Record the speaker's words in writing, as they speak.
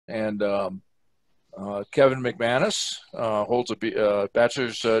And Kevin McManus holds a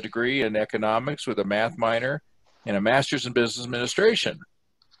bachelor's degree in economics with a math minor and a master's in business administration.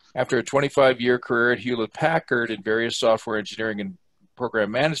 After a 25-year career at Hewlett-Packard in various software engineering and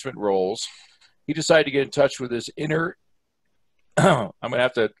program management roles, he decided to get in touch with his inner, I'm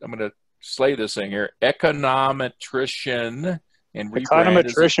gonna slay this thing here, econometrician, and rebrand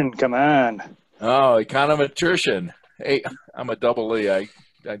as econometrician, come on. Oh, econometrician. Hey, I'm a double E. I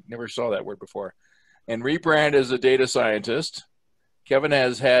never saw that word before. And rebrand as a data scientist. Kevin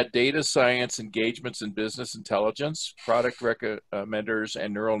has had data science engagements in business intelligence, product recommenders,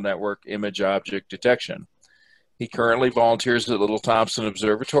 and neural network image object detection. He currently volunteers at Little Thompson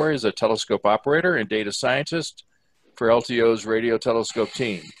Observatory as a telescope operator and data scientist for LTO's radio telescope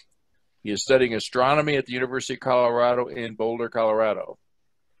team. He is studying astronomy at the University of Colorado in Boulder, Colorado.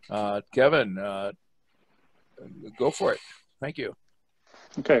 Kevin, go for it. Thank you.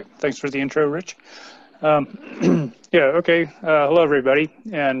 Okay, thanks for the intro, Rich. Yeah, okay. Hello, everybody.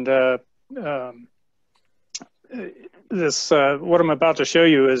 And what I'm about to show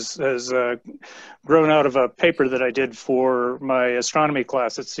you has grown out of a paper that I did for my astronomy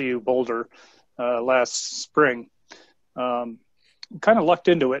class at CU Boulder last spring. Kind of lucked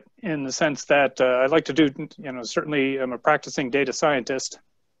into it in the sense that I like to do, certainly I'm a practicing data scientist.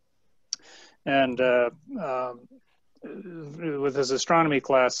 And with his astronomy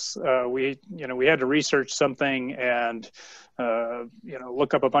class, we had to research something and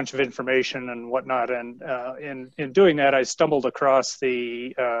look up a bunch of information and whatnot. And in doing that, I stumbled across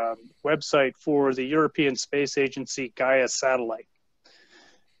the website for the European Space Agency Gaia satellite.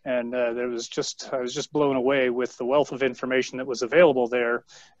 And I was just blown away with the wealth of information that was available there,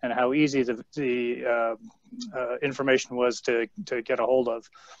 and how easy the information was to get a hold of.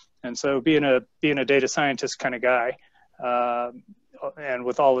 And so, being a data scientist kind of guy, and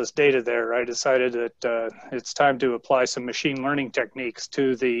with all this data there, I decided that it's time to apply some machine learning techniques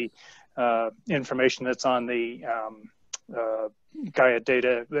to the information that's on the Gaia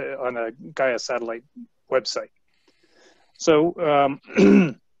data on the Gaia satellite website. So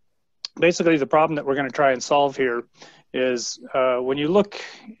basically, the problem that we're going to try and solve here is when you look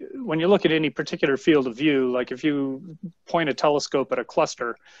at any particular field of view, like if you point a telescope at a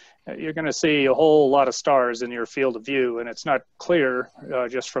cluster, you're going to see a whole lot of stars in your field of view, and it's not clear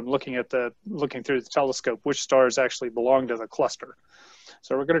just from looking through the telescope which stars actually belong to the cluster.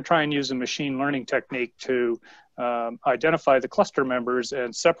 So we're going to try and use a machine learning technique to identify the cluster members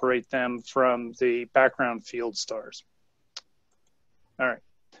and separate them from the background field stars. All right,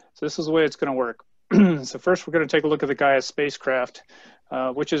 so this is the way it's going to work. So first, we're going to take a look at the Gaia spacecraft,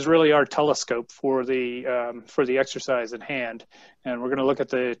 which is really our telescope for the exercise at hand, and we're going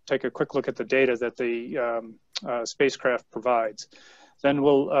to take a quick look at the data that the spacecraft provides. Then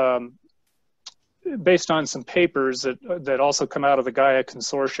we'll, based on some papers that also come out of the Gaia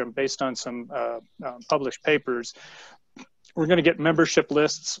consortium, based on some published papers, we're going to get membership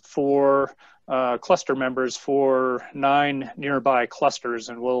lists for cluster members for 9 nearby clusters,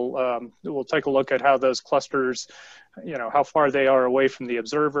 and we'll take a look at how those clusters, how far they are away from the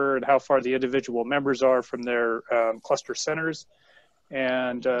observer and how far the individual members are from their cluster centers,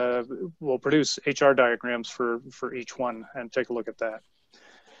 and we'll produce HR diagrams for each one and take a look at that.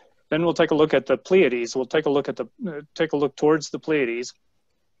 Then we'll take a look at the Pleiades. We'll take a look towards the Pleiades,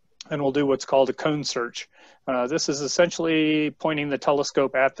 and we'll do what's called a cone search. This is essentially pointing the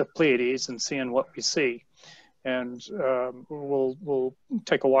telescope at the Pleiades and seeing what we see. And we'll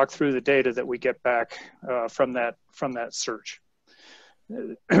take a walk through the data that we get back from that search.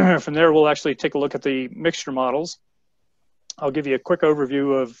 From there, we'll actually take a look at the mixture models. I'll give you a quick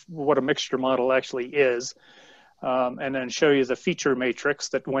overview of what a mixture model actually is, and then show you the feature matrix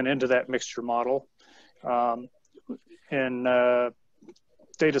that went into that mixture model. In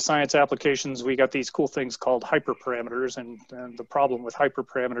data science applications, we got these cool things called hyperparameters, and the problem with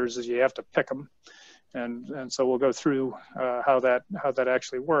hyperparameters is you have to pick them, and so we'll go through how that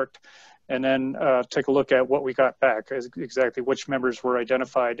actually worked, and then take a look at what we got back, exactly which members were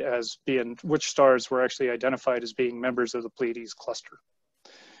identified as being, which stars were actually identified as being members of the Pleiades cluster.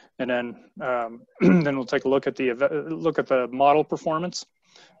 And then then we'll take a look at the model performance,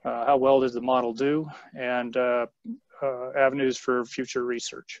 how well does the model do, and avenues for future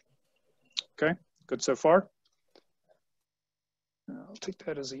research. Okay, good so far? I'll take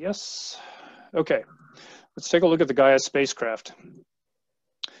that as a yes. Okay, let's take a look at the Gaia spacecraft.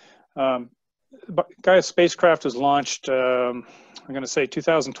 Gaia spacecraft was launched, I'm going to say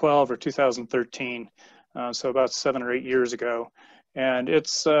 2012 or 2013, so about 7 or 8 years ago. And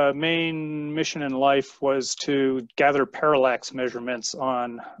its main mission in life was to gather parallax measurements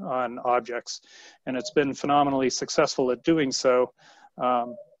on objects. And it's been phenomenally successful at doing so.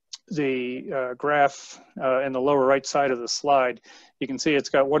 The graph in the lower right side of the slide, you can see it's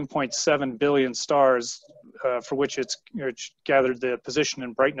got 1.7 billion stars for which it's gathered the position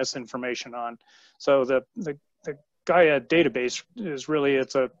and brightness information on. So the Gaia database is really,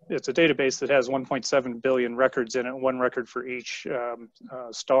 it's a database that has 1.7 billion records in it, one record for each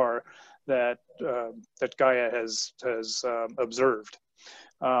star that Gaia has observed.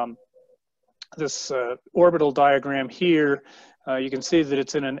 This orbital diagram here, you can see that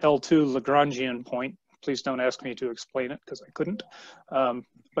it's in an L2 Lagrangian point. Please don't ask me to explain it because I couldn't.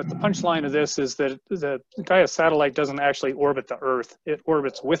 But the punchline of this is that the Gaia satellite doesn't actually orbit the Earth. It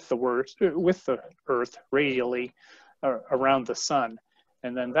orbits with the Earth radially around the sun.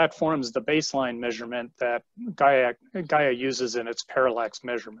 And then that forms the baseline measurement that Gaia uses in its parallax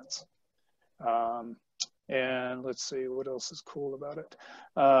measurements. And let's see, what else is cool about it?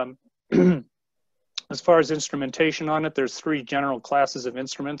 As far as instrumentation on it, there's 3 general classes of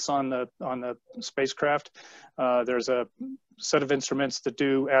instruments on the spacecraft. There's a set of instruments that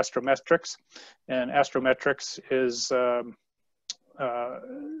do astrometrics, and astrometrics is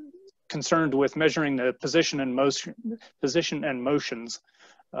concerned with measuring the position and motions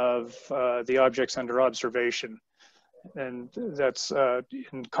of the objects under observation. And that's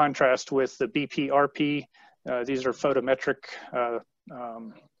in contrast with the BPRP. These are photometric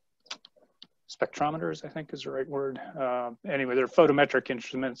spectrometers, I think is the right word. Anyway, they're photometric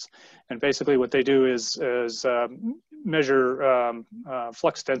instruments, and basically what they do is measure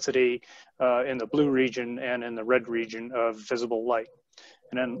flux density in the blue region and in the red region of visible light.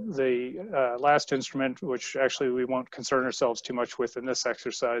 And then the last instrument, which actually we won't concern ourselves too much with in this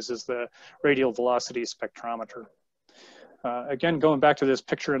exercise, is the radial velocity spectrometer. Again, going back to this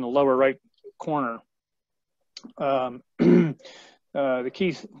picture in the lower right corner, the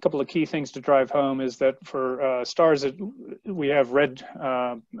couple of key things to drive home is that for stars that we have red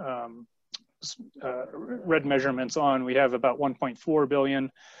measurements on, we have about 1.4 billion.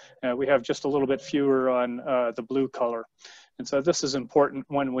 We have just a little bit fewer on the blue color. And so this is important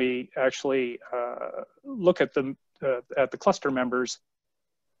when we actually look at the cluster members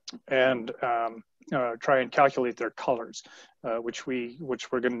and try and calculate their colors, which we're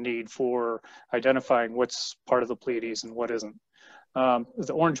going to need for identifying what's part of the Pleiades and what isn't.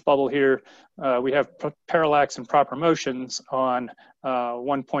 The orange bubble here, we have parallax and proper motions on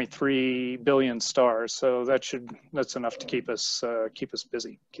 1.3 billion stars. So that's enough to keep us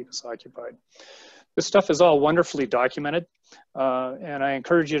busy, keep us occupied. This stuff is all wonderfully documented, and I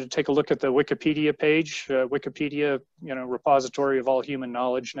encourage you to take a look at the Wikipedia page. Wikipedia, repository of all human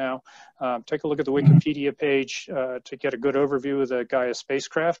knowledge now. Take a look at the Wikipedia page to get a good overview of the Gaia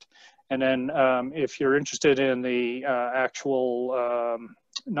spacecraft. And then if you're interested in the actual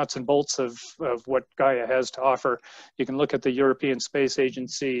nuts and bolts of what Gaia has to offer, you can look at the European Space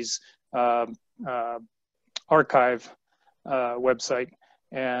Agency's archive website.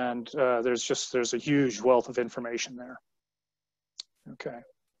 And there's a huge wealth of information there. Okay.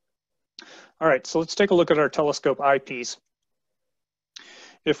 All right, so let's take a look at our telescope eyepiece.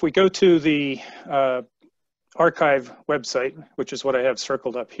 If we go to the archive website, which is what I have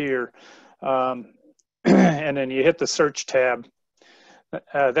circled up here, and then you hit the search tab,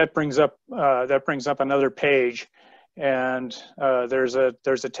 that brings up another page, and there's a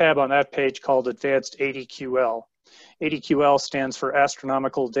tab on that page called Advanced ADQL. ADQL stands for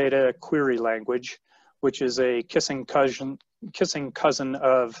Astronomical Data Query Language, which is a kissing cousin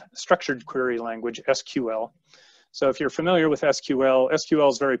of Structured Query Language, SQL. So if you're familiar with SQL, SQL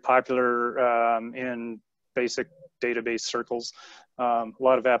is very popular in basic database circles, a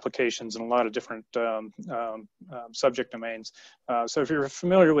lot of applications and a lot of different subject domains. So if you're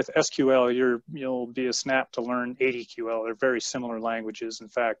familiar with SQL, you'll be a snap to learn ADQL. They're very similar languages. In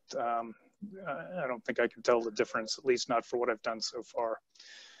fact, I don't think I can tell the difference, at least not for what I've done so far.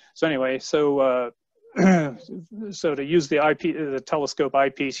 So anyway, so to use the telescope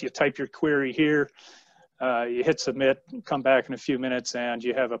eyepiece, you type your query here, you hit submit, come back in a few minutes, and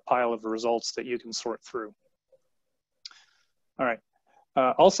you have a pile of results that you can sort through. All right.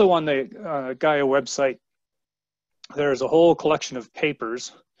 Also on the Gaia website, there's a whole collection of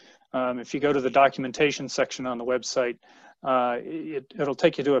papers. If you go to the documentation section on the website, it'll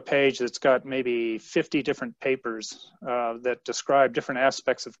take you to a page that's got maybe 50 different papers that describe different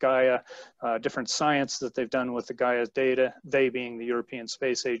aspects of Gaia, different science that they've done with the Gaia data, they being the European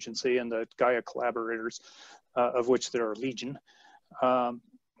Space Agency and the Gaia collaborators, of which there are legion.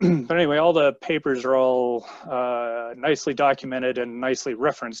 but anyway, all the papers are all nicely documented and nicely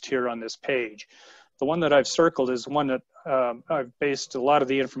referenced here on this page. The one that I've circled is one that I've based a lot of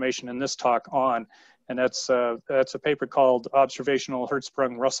the information in this talk on, and that's a paper called Observational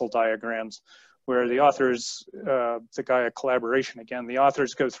Hertzsprung-Russell Diagrams, where the authors, the Gaia collaboration again, the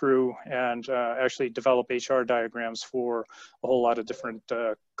authors go through and actually develop HR diagrams for a whole lot of different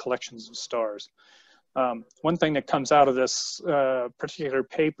collections of stars. One thing that comes out of this particular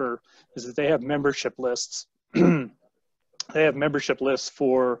paper is that they have membership lists. They have membership lists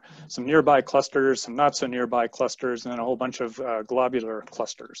for some nearby clusters, some not so nearby clusters, and then a whole bunch of globular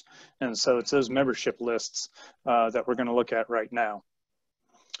clusters. And so it's those membership lists that we're going to look at right now.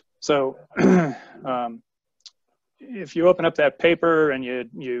 So if you open up that paper and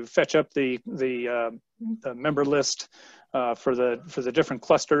you fetch up the member list for the different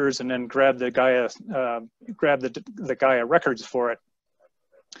clusters, and then grab the Gaia the Gaia records for it,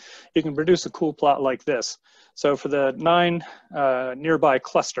 you can produce a cool plot like this. So for the 9 nearby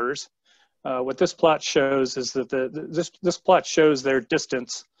clusters, what this plot shows is that this plot shows their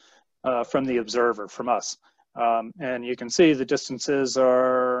distance from the observer, from us. And you can see the distances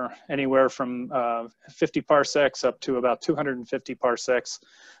are anywhere from 50 parsecs up to about 250 parsecs.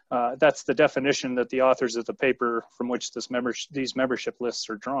 That's the definition that the authors of the paper from which these membership lists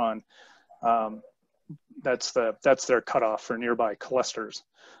are drawn. That's their cutoff for nearby clusters.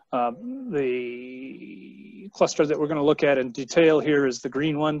 The cluster that we're going to look at in detail here is the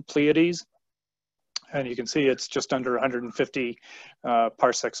green one, Pleiades. And you can see it's just under 150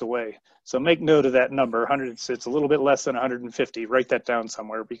 parsecs away. So make note of that number. It's a little bit less than 150. Write that down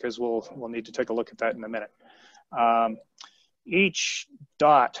somewhere because we'll need to take a look at that in a minute. Each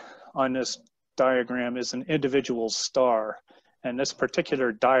dot on this diagram is an individual star. And this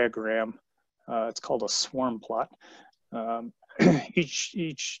particular diagram, it's called a swarm plot.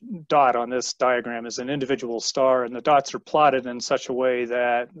 Each dot on this diagram is an individual star, and the dots are plotted in such a way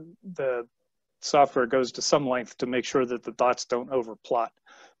that the software goes to some length to make sure that the dots don't overplot,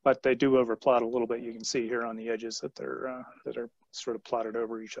 but they do overplot a little bit. You can see here on the edges that they're that are sort of plotted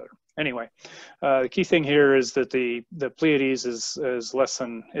over each other. Anyway, the key thing here is that the Pleiades is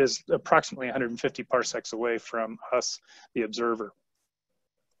approximately 150 parsecs away from us, the observer.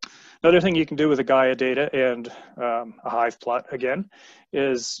 Another thing you can do with the Gaia data and a hive plot again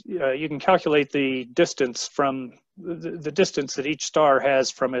is you can calculate the distance from the distance that each star has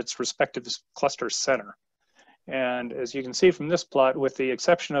from its respective cluster center. And as you can see from this plot, with the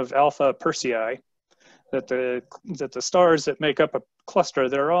exception of Alpha Persei, that the stars that make up a cluster,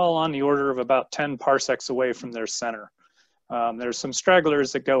 they're all on the order of about 10 parsecs away from their center. There's some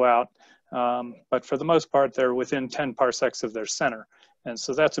stragglers that go out, but for the most part, they're within 10 parsecs of their center. And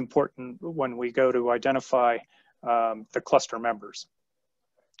so that's important when we go to identify the cluster members.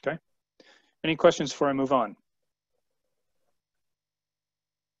 Okay. Any questions before I move on?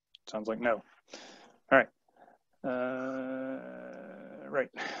 Sounds like no. All right.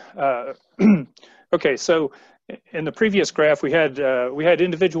 Okay, so in the previous graph, we had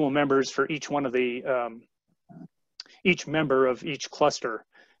individual members for each one of the each member of each cluster.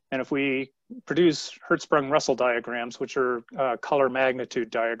 And if we produce Hertzsprung-Russell diagrams, which are color magnitude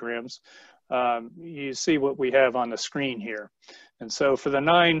diagrams, you see what we have on the screen here. And so for the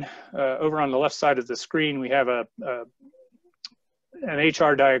 9, over on the left side of the screen, we have an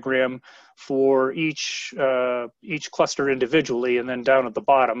HR diagram for each cluster individually, and then down at the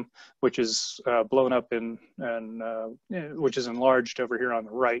bottom, which is blown up which is enlarged over here on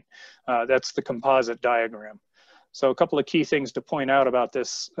the right, that's the composite diagram. So a couple of key things to point out about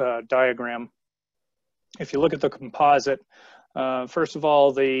this diagram. If you look at the composite, first of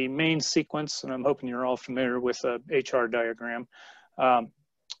all, the main sequence, and I'm hoping you're all familiar with the HR diagram,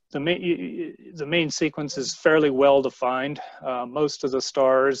 the main sequence is fairly well defined. Most of the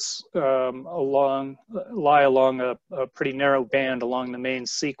stars lie along a pretty narrow band along the main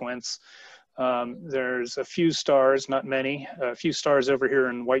sequence. There's a few stars, not many, a few stars over here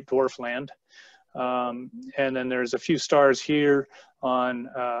in white dwarf land. And then there's a few stars here on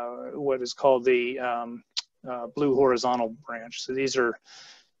what is called the blue horizontal branch. So these are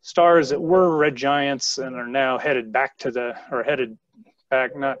stars that were red giants and are now headed back headed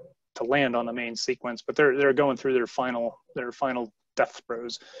back, not to land on the main sequence, but they're going through their final death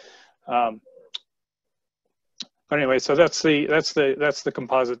throes. But anyway, so that's the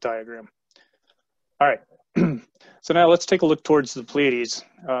composite diagram. All right. So now let's take a look towards the Pleiades.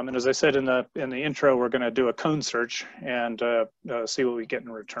 And as I said in the intro, we're going to do a cone search and see what we get in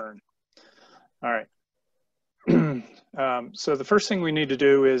return. All right. So the first thing we need to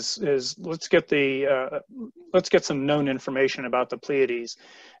do is let's get some known information about the Pleiades,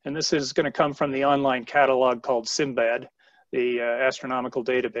 and this is going to come from the online catalog called Simbad, the astronomical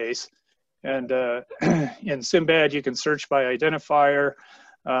database. And in Simbad, you can search by identifier.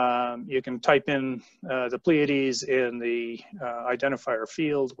 You can type in the Pleiades in the identifier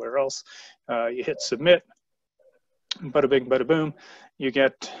field. Where else? You hit submit. Bada bing, bada boom. You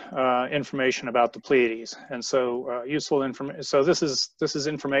get information about the Pleiades, and so useful information. So this is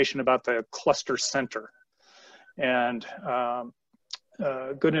information about the cluster center, and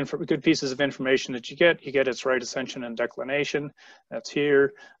good pieces of information that you get. You get its right ascension and declination. That's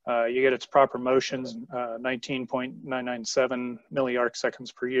here. You get its proper motions, 19.997 milliarc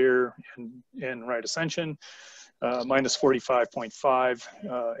seconds per year in right ascension, minus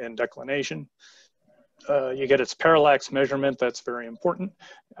 45.5 in declination. You get its parallax measurement. That's very important.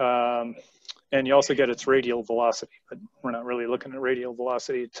 And you also get its radial velocity, but we're not really looking at radial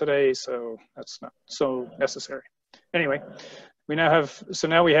velocity today, so that's not so necessary. Anyway,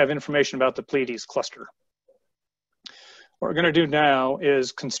 now we have information about the Pleiades cluster. What we're going to do now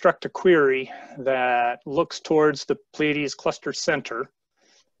is construct a query that looks towards the Pleiades cluster center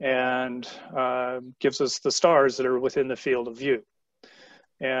and gives us the stars that are within the field of view.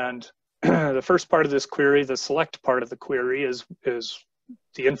 And the first part of this query, the select part of the query, is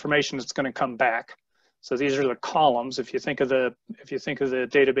the information that's going to come back. So these are the columns. If you think of the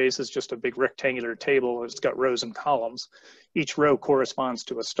database as just a big rectangular table, it's got rows and columns. Each row corresponds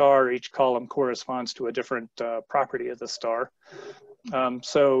to a star. Each column corresponds to a different property of the star.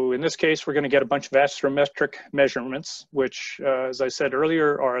 So in this case, we're going to get a bunch of astrometric measurements, which, as I said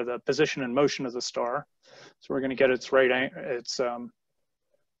earlier, are the position and motion of the star. So we're going to get its right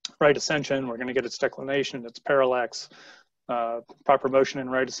ascension. We're going to get its declination, its parallax, proper motion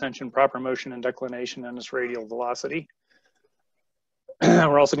and right ascension, proper motion and declination, and its radial velocity.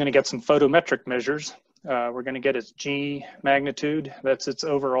 We're also going to get some photometric measures. We're going to get its G magnitude. That's its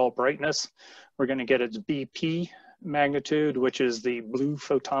overall brightness. We're going to get its BP magnitude, which is the blue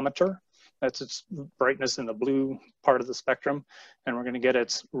photometer. That's its brightness in the blue part of the spectrum. And we're going to get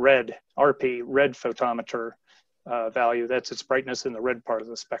its red, RP, red photometer value. That's its brightness in the red part of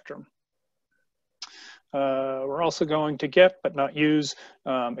the spectrum. We're also going to get, but not use,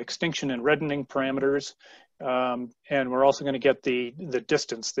 extinction and reddening parameters. And we're also going to get the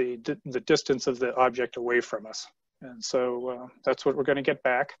distance, the distance of the object away from us. And so that's what we're going to get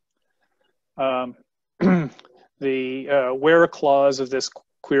back. The where clause of this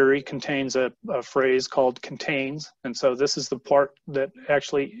query contains a phrase called contains. And so this is the part that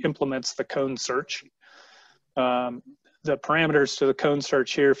actually implements the cone search. The parameters to the cone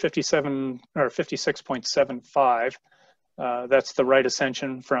search here, 57 or 56.75. That's the right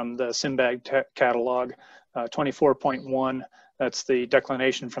ascension from the Simbad catalog. 24.1, that's the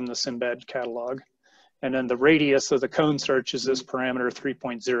declination from the Simbad catalog. And then the radius of the cone search is this parameter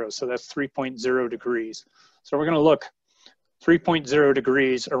 3.0. So that's 3.0 degrees. So we're going to look 3.0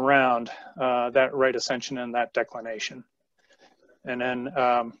 degrees around that right ascension and that declination. And then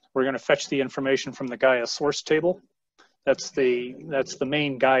we're going to fetch the information from the Gaia source table. That's the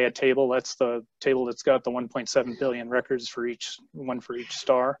main Gaia table. That's the table that's got the 1.7 billion records for one for each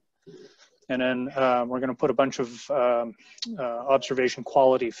star. And then we're going to put a bunch of observation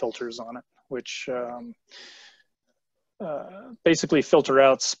quality filters on it, which basically filter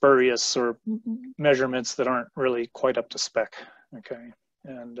out spurious or measurements that aren't really quite up to spec. Okay,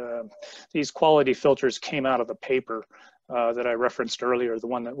 and these quality filters came out of the paper that I referenced earlier, the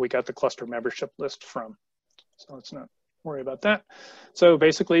one that we got the cluster membership list from. So let's not worry about that. So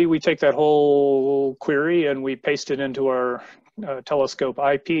basically, we take that whole query and we paste it into our telescope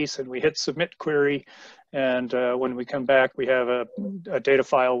eyepiece, and we hit submit query. And when we come back, we have a data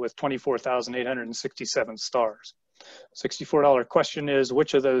file with 24,867 stars. $64 question is,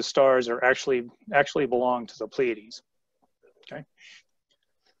 which of those stars are actually belong to the Pleiades? Okay.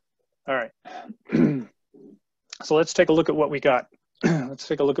 All right. So let's take a look at what we got. Let's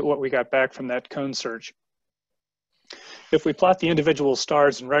take a look at what we got back from that cone search. If we plot the individual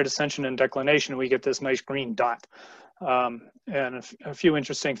stars in right ascension and declination, we get this nice green dot. And a few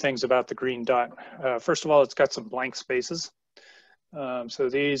interesting things about the green dot. First of all, it's got some blank spaces. So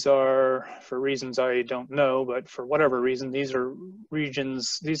these are, for reasons I don't know, but for whatever reason, these are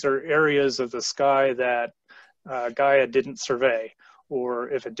areas of the sky that Gaia didn't survey, or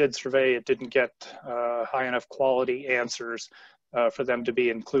if it did survey, it didn't get high enough quality answers for them to be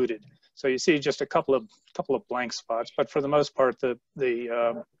included. So you see just a couple of blank spots, but for the most part, the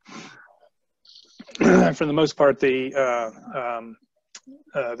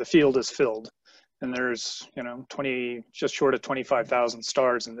field is filled. and there's, you know, just short of 25,000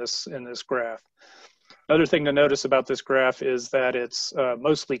 stars in this graph. Another thing to notice about this graph is that it's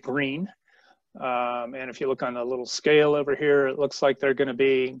mostly green. And if you look on the little scale over here, it looks like they're going to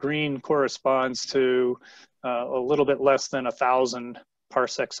be green corresponds to a little bit less than 1,000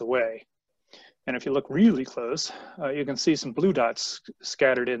 parsecs away. And if you look really close, you can see some blue dots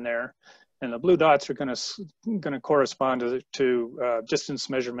scattered in there. And the blue dots are going to correspond to distance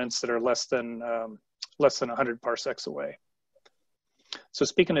measurements that are less than 100 parsecs away. So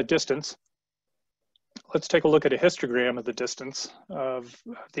speaking of distance, let's take a look at a histogram of the distance of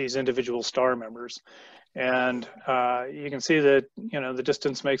these individual star members. And you can see that, you know, the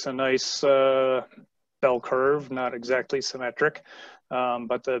distance makes a nice bell curve, not exactly symmetric,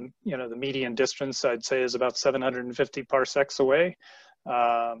 but the median distance, I'd say, is about 750 parsecs away.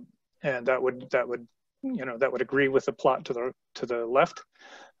 And that would agree with the plot to the left.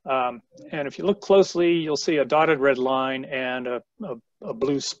 And if you look closely, you'll see a dotted red line and a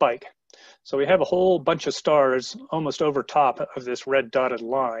blue spike. So we have a whole bunch of stars almost over top of this red dotted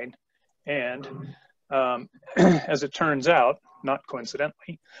line. And as it turns out, not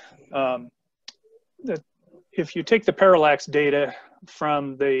coincidentally, that if you take the parallax data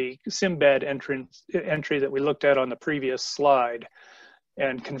from the SIMBAD entry that we looked at on the previous slide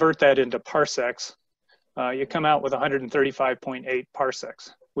and convert that into parsecs, you come out with 135.8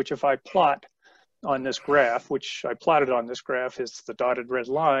 parsecs, which if I plot on this graph, which I plotted on this graph is the dotted red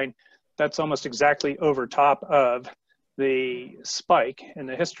line, that's almost exactly over top of the spike in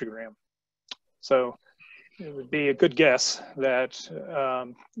the histogram. So it would be a good guess that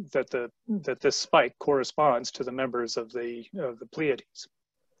that this spike corresponds to the members of the Pleiades.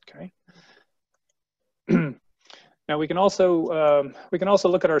 Okay. Now we can also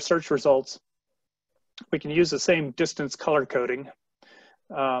look at our search results. We can use the same distance color coding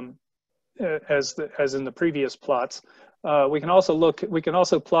as in the previous plots. We can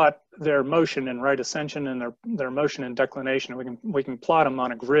also plot their motion in right ascension and their motion in declination. We can plot them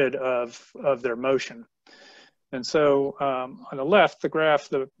on a grid of their motion. And so on the left, the graph,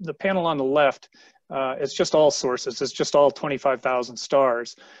 the panel on the left, it's just all sources. It's just all 25,000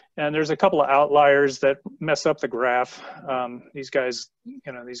 stars. And there's a couple of outliers that mess up the graph. These guys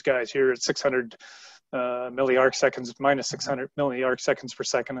here at 600 milliarc seconds, minus 600 milliarc seconds per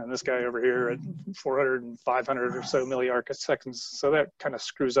second, and this guy over here at 400 and 500 or so milliarc seconds. So that kind of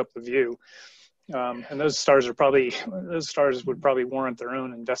screws up the view. And those stars would probably warrant their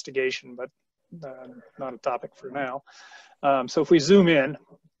own investigation, but not a topic for now. So if we zoom in,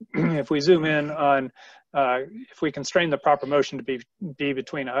 if we constrain the proper motion to be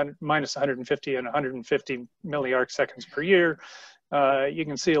between minus 150 and 150 milliarc seconds per year, you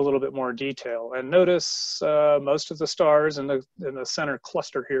can see a little bit more detail. And notice most of the stars in the center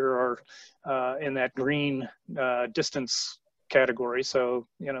cluster here are in that green distance category. So,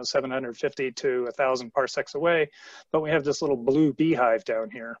 750 to 1,000 parsecs away, but we have this little blue beehive down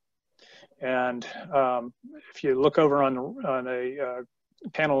here. And if you look over on the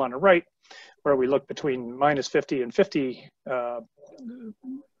panel on the right, where we look between minus 50 and 50,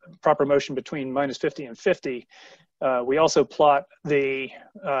 proper motion between minus 50 and 50, we also plot the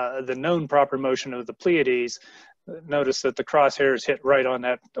known proper motion of the Pleiades. Notice that the crosshairs hit right on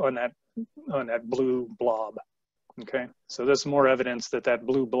that blue blob. Okay, so there's more evidence that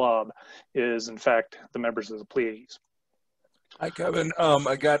blue blob is in fact the members of the Pleiades. Hi, Kevin.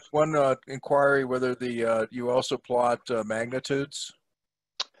 I got one inquiry whether you also plot magnitudes.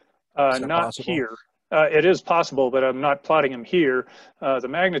 Not possible? Here. It is possible, but I'm not plotting them here. The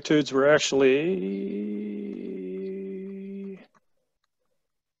magnitudes were actually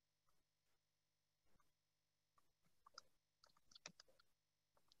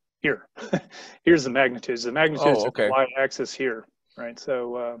here. Here's the magnitudes. The magnitudes are the y-axis here, right?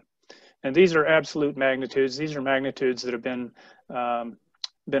 So, and these are absolute magnitudes. These are magnitudes that have been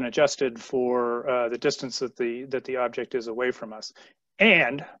adjusted for the distance that the object is away from us.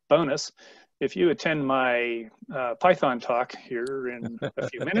 And bonus, if you attend my Python talk here in a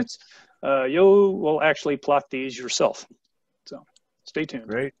few minutes, you will actually plot these yourself. So stay tuned.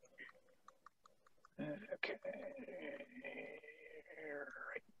 Great. Okay.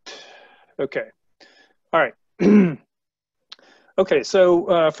 Okay. All right. Okay,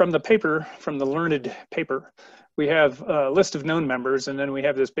 so from the learned paper, we have a list of known members, and then we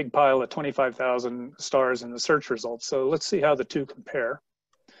have this big pile of 25,000 stars in the search results. So let's see how the two compare.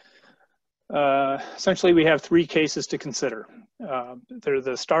 Essentially, we have three cases to consider. They're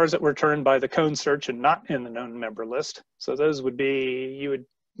the stars that were turned by the cone search and not in the known member list. So those would be, you would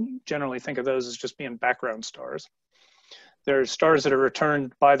generally think of those as just being background stars. There's stars that are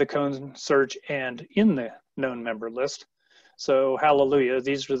returned by the cone search and in the known member list. So hallelujah,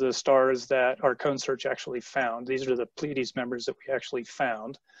 these are the stars that our cone search actually found. These are the Pleiades members that we actually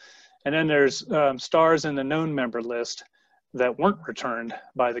found. And then there's stars in the known member list that weren't returned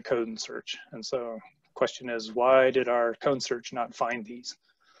by the cone search. And so the question is, why did our cone search not find these?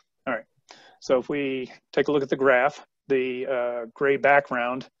 All right, so if we take a look at the graph, the gray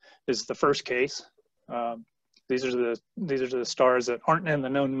background is the first case. These are the stars that aren't in the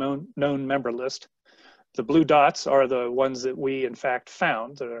known member list. The blue dots are the ones that we in fact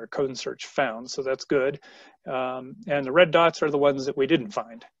found, that our cone search found, so that's good. And the red dots are the ones that we didn't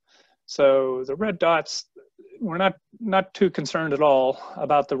find. So the red dots, we're not too concerned at all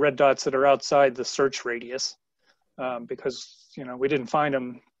about the red dots that are outside the search radius, because we didn't find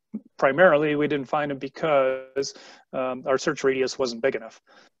them. Primarily, we didn't find them because our search radius wasn't big enough.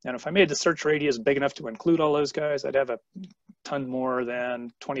 And if I made the search radius big enough to include all those guys, I'd have a ton more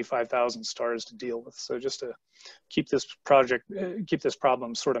than 25,000 stars to deal with. So just to keep this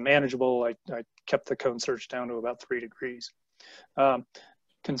problem sort of manageable, I kept the cone search down to about 3 degrees.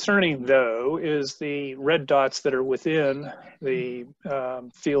 Concerning, though, is the red dots that are within the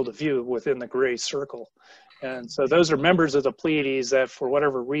field of view, within the gray circle. And so those are members of the Pleiades that, for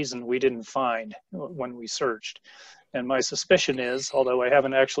whatever reason, we didn't find when we searched. And my suspicion is, although I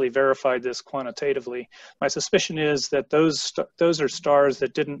haven't actually verified this quantitatively, my suspicion is that those are stars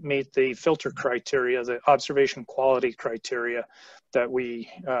that didn't meet the filter criteria, the observation quality criteria that we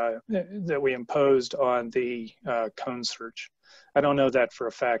imposed on the cone search. I don't know that for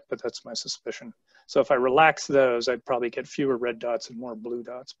a fact, but that's my suspicion. So if I relax those, I'd probably get fewer red dots and more blue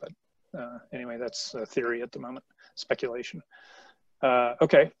dots. But anyway, that's a theory at the moment, speculation.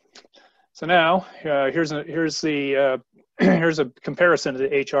 Okay, so now here's a comparison to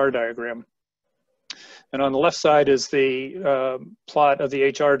the HR diagram. And on the left side is the plot of the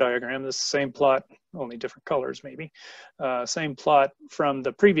HR diagram. This same plot, only different colors maybe. Same plot from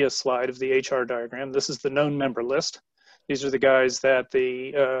the previous slide of the HR diagram. This is the known member list. These are the guys that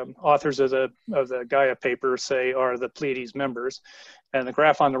the authors of the Gaia paper say are the Pleiades members. And the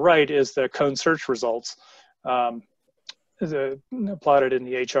graph on the right is the cone search results plotted in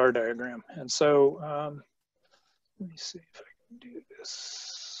the HR diagram. And so let me see if I can do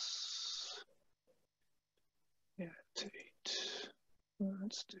this. Annotate.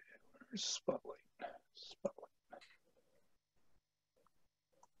 Let's do, where's Spotlight? Spotlight.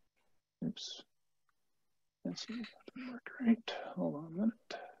 Oops. That's not going to work right. Hold on a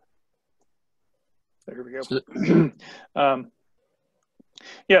minute. There we go.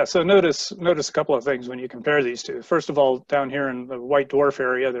 Yeah, so notice a couple of things when you compare these two. First of all, down here in the white dwarf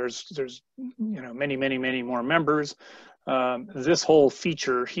area, there's many more members. This whole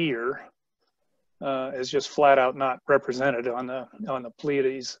feature here is just flat out not represented on the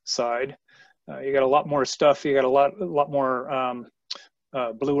Pleiades side. You got a lot more stuff. You got a lot more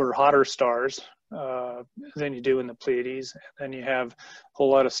bluer, hotter stars than you do in the Pleiades. And then you have a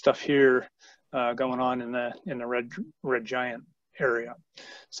whole lot of stuff here going on in the red giant area.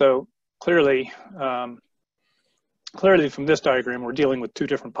 So clearly from this diagram, we're dealing with two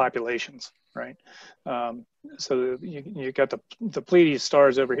different populations, right? So you got the Pleiades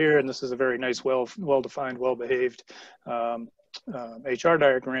stars over here, and this is a very nice, well-defined, well-behaved HR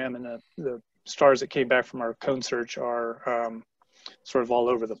diagram, and the stars that came back from our cone search are sort of all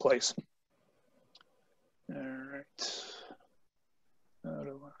over the place. All right. How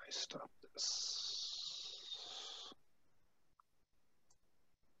do I stop this?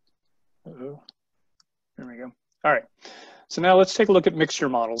 Uh-oh. There we go. All right. So now let's take a look at mixture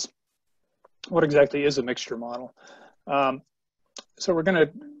models. What exactly is a mixture model? So we're going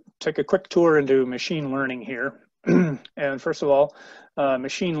to take a quick tour into machine learning here. And first of all,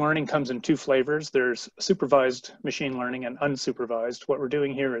 machine learning comes in two flavors. There's supervised machine learning and unsupervised. What we're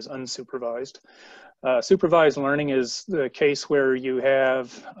doing here is unsupervised. Supervised learning is the case where you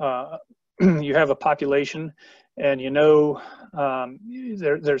have a population, and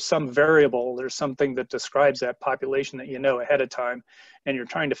there's some variable, there's something that describes that population that you know ahead of time, and you're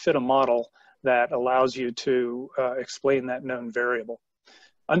trying to fit a model that allows you to explain that known variable.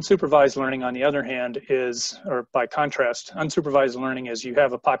 Unsupervised learning, on the other hand, is, or by contrast, unsupervised learning is you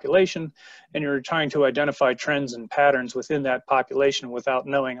have a population and you're trying to identify trends and patterns within that population without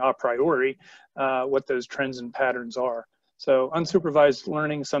knowing a priori what those trends and patterns are. So unsupervised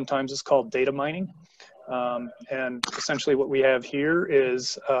learning sometimes is called data mining. And essentially what we have here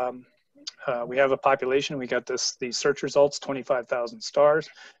is we have a population, we got these search results, 25,000 stars,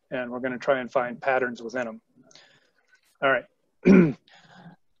 and we're going to try and find patterns within them. All right.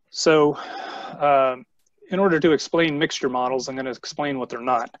 So in order to explain mixture models, I'm going to explain what they're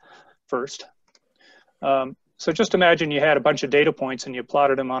not first. So just imagine you had a bunch of data points and you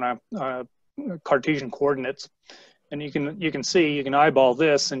plotted them on a Cartesian coordinates, and you can eyeball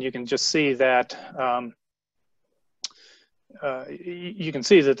this, and you can just see that you can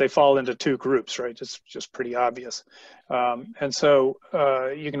see that they fall into two groups, right? It's just pretty obvious. And so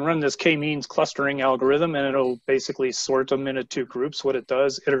you can run this k-means clustering algorithm, and it'll basically sort them into two groups. What it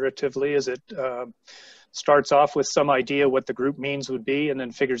does iteratively is it starts off with some idea what the group means would be, and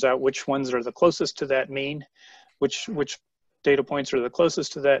then figures out which ones are the closest to that mean, which data points are the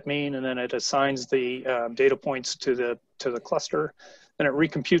closest to that mean, and then it assigns the data points to the cluster. Then it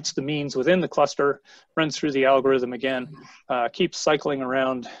recomputes the means within the cluster, runs through the algorithm again, keeps cycling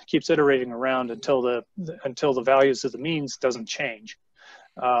around, keeps iterating around until the values of the means doesn't change,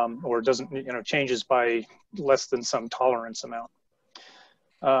 or doesn't, changes by less than some tolerance amount.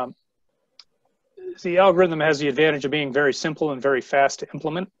 The algorithm has the advantage of being very simple and very fast to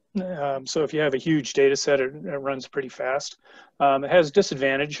implement. So if you have a huge data set, it runs pretty fast. It has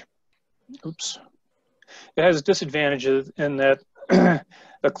disadvantage. Oops. It has disadvantages in that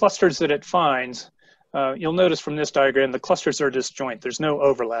the clusters that it finds, you'll notice from this diagram, the clusters are disjoint. There's no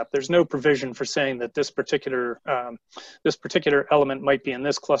overlap. There's no provision for saying that this particular element might be in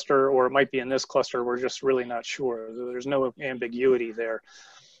this cluster or it might be in this cluster. We're just really not sure. There's no ambiguity there.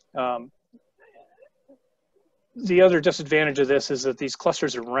 The other disadvantage of this is that these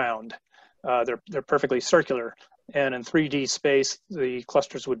clusters are round. They're perfectly circular, and in 3D space, the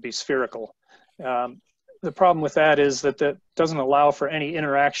clusters would be spherical. The problem with that is that that doesn't allow for any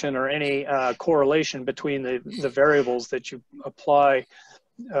interaction or any correlation between the variables that you apply,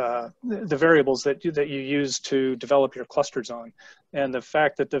 the variables that you use to develop your clusters on. And the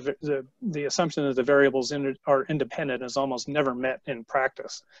fact that the assumption that the variables are independent is almost never met in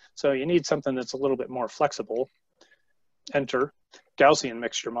practice. So you need something that's a little bit more flexible. Enter Gaussian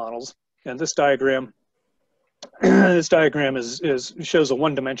mixture models. And this diagram, shows a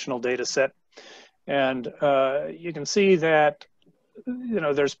one-dimensional data set. And you can see that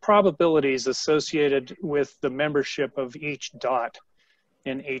there's probabilities associated with the membership of each dot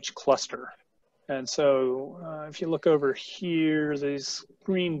in each cluster. And so if you look over here, this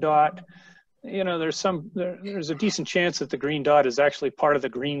green dot, there's a decent chance that the green dot is actually part of the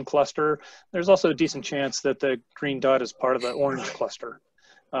green cluster. There's also a decent chance that the green dot is part of the orange cluster.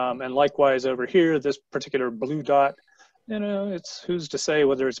 And likewise over here, this particular blue dot, it's who's to say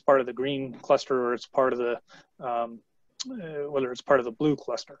whether it's part of the green cluster or it's part of the whether it's part of the blue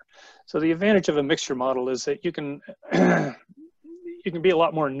cluster. So the advantage of a mixture model is that you can you can be a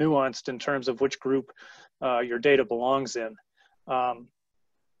lot more nuanced in terms of which group your data belongs in.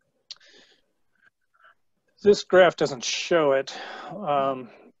 This graph doesn't show it,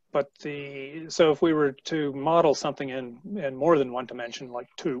 but so if we were to model something in more than one dimension, like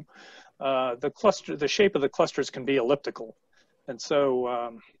 2, the shape of the clusters can be elliptical, and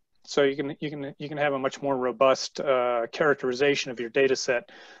so so you can have a much more robust characterization of your data set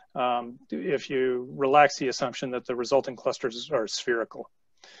if you relax the assumption that the resulting clusters are spherical.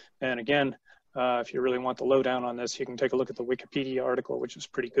 And again, if you really want the lowdown on this, you can take a look at the Wikipedia article, which is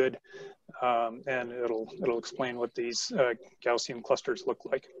pretty good, and it'll explain what these Gaussian clusters look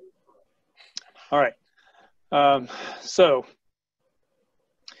like. All right, so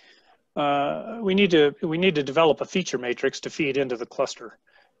we need to develop a feature matrix to feed into the cluster.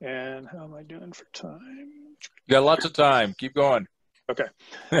 And how am I doing for time? You got lots of time. Keep going. Okay.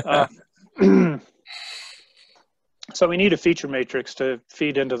 So we need a feature matrix to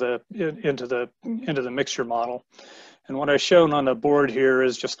feed into the mixture model. And what I've shown on the board here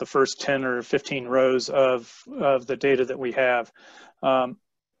is just the first 10 or 15 rows of the data that we have. So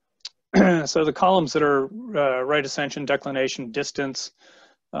the columns that are right ascension, declination, distance,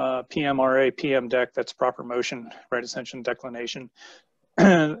 PMRA, PMDEC, that's proper motion, right ascension, declination.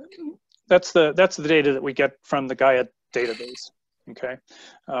 That's the data that we get from the Gaia database. Okay,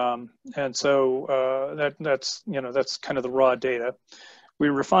 and so that's kind of the raw data. We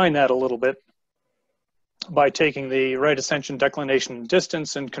refine that a little bit by taking the right ascension, declination, and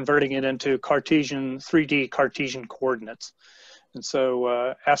distance and converting it into 3D Cartesian coordinates. And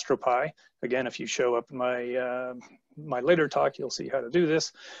so astroPI, again, if you show up in my later talk, you'll see how to do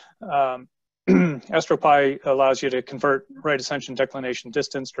this. astroPI allows you to convert right ascension, declination,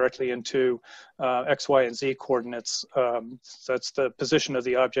 distance directly into X, Y, and Z coordinates. So that's the position of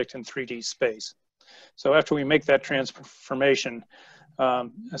the object in 3D space. So after we make that transformation,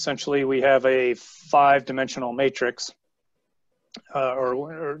 essentially we have a 5-dimensional matrix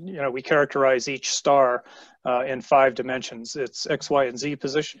we characterize each star in 5 dimensions. It's X, Y, and Z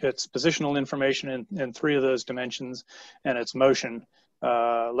position. It's positional information in 3 of those dimensions, and its motion,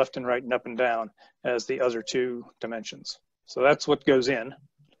 left and right and up and down, as the other 2 dimensions. So that's what goes in.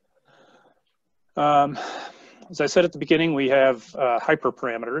 As I said at the beginning, we have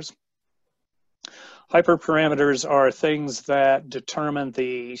hyperparameters. Hyperparameters are things that determine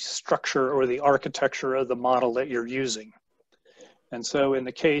the structure or the architecture of the model that you're using. And so in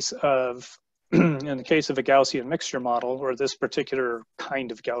the case of a Gaussian mixture model, or this particular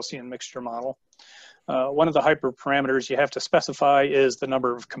kind of Gaussian mixture model, one of the hyperparameters you have to specify is the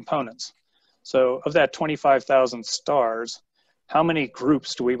number of components. So of that 25,000 stars, how many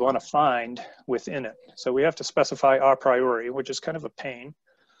groups do we want to find within it? So we have to specify a priori, which is kind of a pain.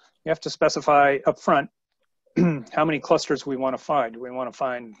 You have to specify up front how many clusters we want to find. Do we want to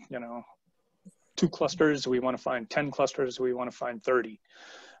find, 2 clusters? Do we want to find 10 clusters? Do we want to find 30?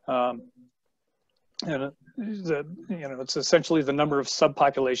 It's essentially the number of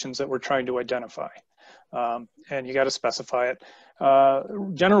subpopulations that we're trying to identify. And you got to specify it.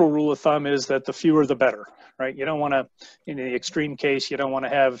 General rule of thumb is that the fewer the better, right? You don't want to, in the extreme case, you don't want to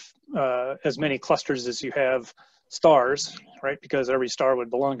have as many clusters as you have stars, right? Because every star would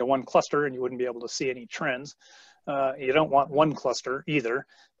belong to one cluster and you wouldn't be able to see any trends. You don't want one cluster either,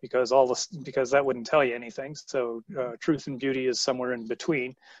 because that wouldn't tell you anything. So truth and beauty is somewhere in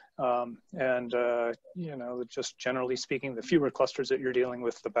between. Just generally speaking, the fewer clusters that you're dealing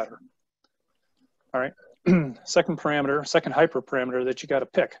with, the better. All right. Second hyperparameter that you got to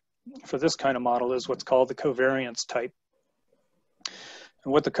pick for this kind of model is what's called the covariance type.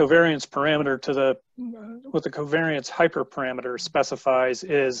 And what the covariance hyperparameter specifies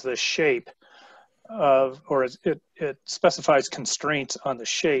is the shape of, or it specifies constraints on the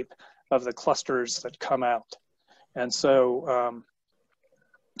shape of the clusters that come out. And so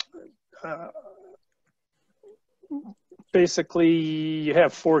basically you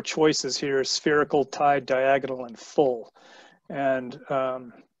have 4 choices here: spherical, tied, diagonal, and full. And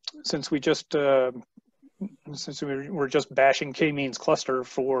since we're just bashing k-means cluster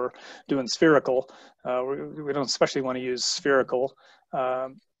for doing spherical, we don't especially want to use spherical.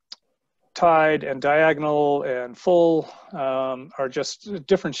 Tied and diagonal and full are just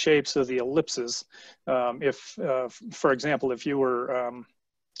different shapes of the ellipses. For example, if you're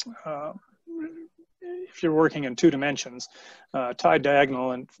working in 2 dimensions, tied,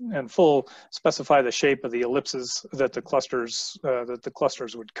 diagonal, and full specify the shape of the ellipses that the clusters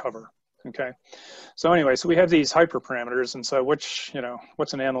would cover. Okay, so anyway, so we have these hyperparameters, and so what's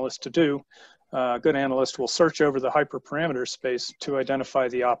an analyst to do? A good analyst will search over the hyperparameter space to identify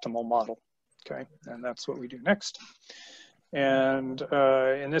the optimal model. Okay, and that's what we do next. And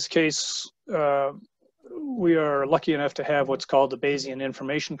in this case, we are lucky enough to have what's called the Bayesian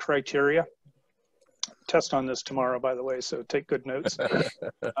information criteria. Test on this tomorrow, by the way, so take good notes.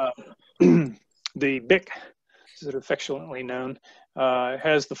 The BIC, as it affectionately known,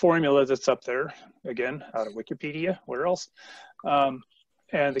 has the formula that's up there, again, out of Wikipedia, where else?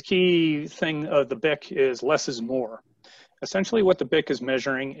 And the key thing of the BIC is less is more. Essentially what the BIC is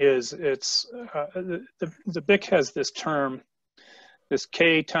measuring is the BIC has this term, this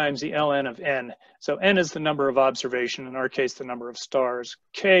K times the ln of n. So n is the number of observation, in our case, the number of stars.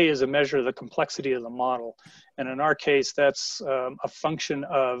 K is a measure of the complexity of the model. And in our case, that's a function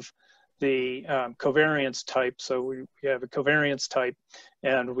of the covariance type. So we have a covariance type,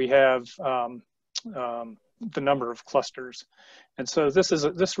 and we have the number of clusters. And so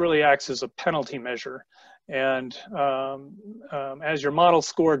this really acts as a penalty measure. And as your model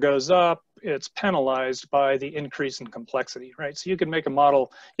score goes up, it's penalized by the increase in complexity, right? So you can make a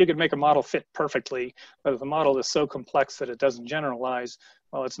model fit perfectly, but if the model is so complex that it doesn't generalize,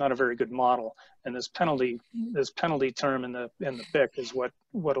 well, it's not a very good model. And this penalty term in the BIC is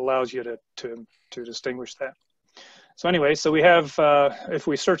what allows you to distinguish that. So anyway, so we have, if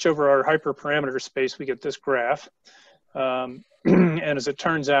we search over our hyperparameter space, we get this graph. And as it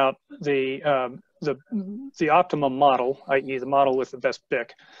turns out, the optimum model, i.e. the model with the best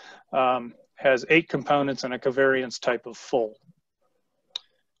BIC, has 8 components and a covariance type of full.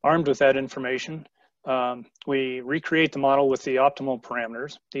 Armed with that information, we recreate the model with the optimal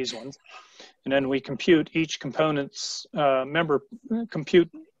parameters, these ones, and then we compute each component's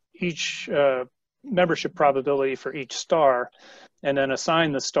membership probability for each star, and then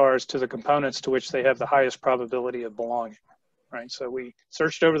assign the stars to the components to which they have the highest probability of belonging. Right, so we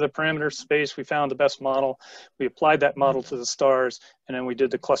searched over the parameter space, we found the best model, we applied that model to the stars, and then we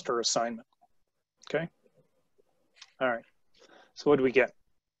did the cluster assignment. Okay, all right, so what do we get?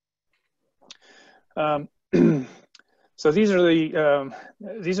 So these are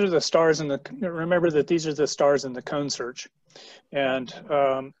the stars in the, remember that these are the stars in the cone search. And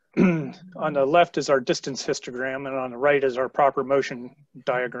on the left is our distance histogram, and on the right is our proper motion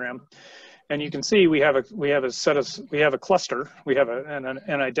diagram. And you can see we have a cluster. We have an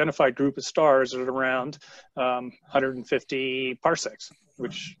identified group of stars at around 150 parsecs,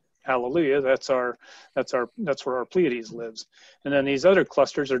 which, hallelujah, that's where our Pleiades lives. And then these other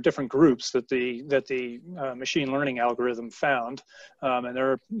clusters are different groups that the machine learning algorithm found, and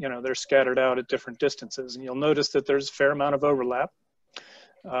they're scattered out at different distances. And you'll notice that there's a fair amount of overlap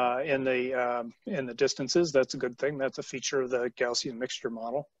in the distances. That's a good thing. That's a feature of the Gaussian mixture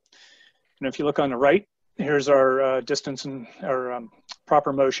model. And if you look on the right, here's our distance and our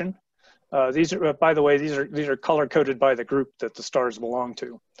proper motion. These are, by the way, these are color coded by the group that the stars belong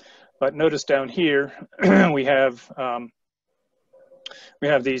to. But notice down here we have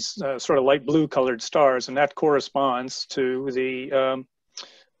these sort of light blue colored stars, and that corresponds to the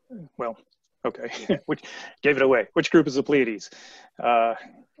well, okay, which gave it away. Which group is the Pleiades?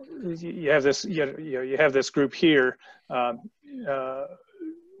 You have this, you have this group here,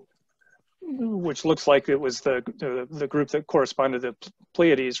 which looks like it was the group that corresponded to the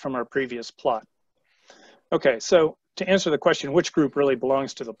Pleiades from our previous plot. Okay, so to answer the question, which group really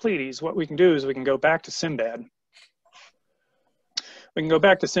belongs to the Pleiades, what we can do is we can go back to Simbad. We can go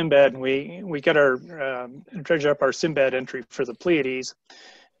back to Simbad and we get our, dredge up our Simbad entry for the Pleiades,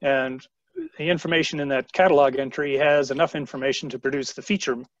 and the information in that catalog entry has enough information to produce the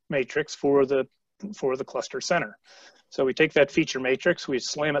feature matrix for the cluster center. So we take that feature matrix, we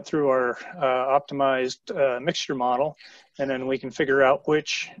slam it through our optimized mixture model, and then we can figure out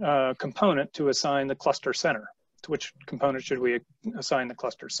which component to assign the cluster center. To which component should we assign the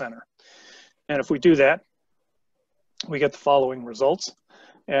cluster center? And if we do that, we get the following results.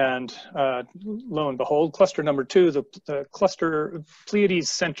 And lo and behold, cluster number 2, the cluster Pleiades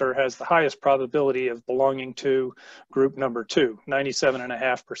center has the highest probability of belonging to group number 2,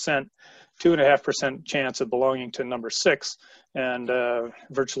 97.5%, 2.5% chance of belonging to number 6, and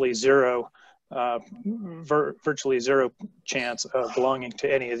virtually zero chance of belonging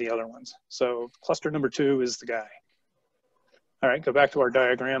to any of the other ones. So cluster number 2 is the guy. All right, go back to our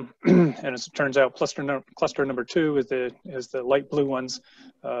diagram, and as it turns out, cluster number 2 is the light blue ones,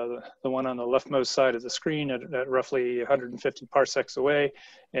 the one on the leftmost side of the screen at roughly 150 parsecs away,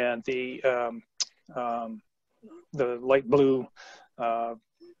 and the light blue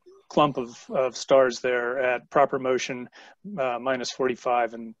clump of stars there at proper motion minus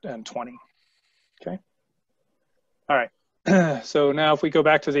 45 and 20. Okay. All right. So now if we go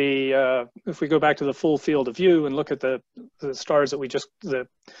back to the full field of view and look at the stars that we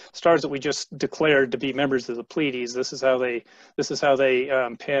just declared to be members of the Pleiades, this is how they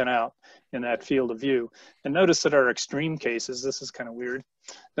pan out in that field of view. And notice that our extreme cases, this is kind of weird.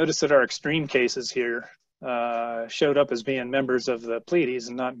 Notice that our extreme cases here showed up as being members of the Pleiades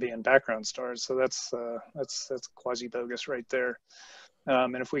and not being background stars. So that's quasi bogus right there.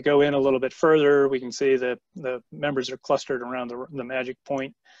 And if we go in a little bit further, we can see that the members are clustered around the magic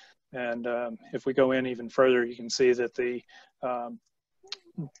point. And if we go in even further, you can see that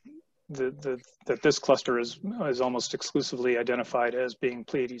that this cluster is almost exclusively identified as being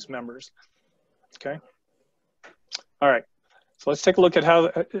Pleiades members. Okay. All right. So let's take a look at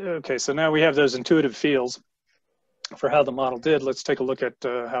how. Okay. So now we have those intuitive fields for how the model did. Let's take a look at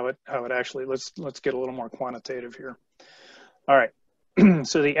how it actually. Let's get a little more quantitative here. All right.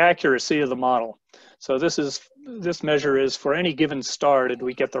 So the accuracy of the model. So this measure is for any given star, did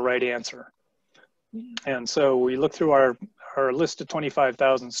we get the right answer? And so we look through our list of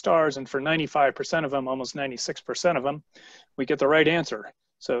 25,000 stars, and for 95% of them, almost 96% of them, we get the right answer.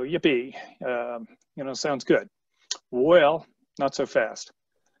 So yippee, sounds good. Well, not so fast.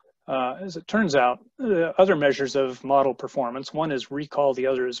 As it turns out, other measures of model performance, one is recall, the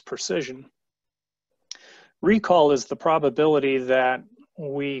other is precision. Recall is the probability that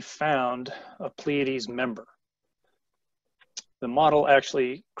we found a Pleiades member. The model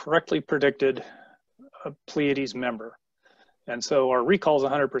actually correctly predicted a Pleiades member. And so our recall is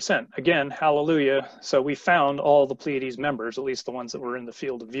 100%. Again, hallelujah. So we found all the Pleiades members, at least the ones that were in the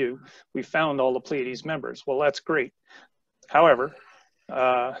field of view. We found all the Pleiades members. Well, that's great. However,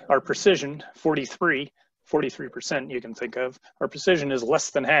 our precision, 43% you can think of, our precision is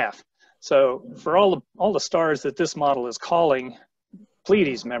less than half. So for all the stars that this model is calling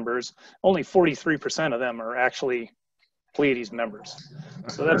Pleiades members, only 43% of them are actually Pleiades members.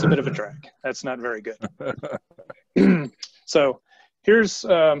 So that's a bit of a drag. That's not very good. So here's,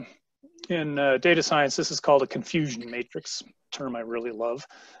 in data science, this is called a confusion matrix, term I really love.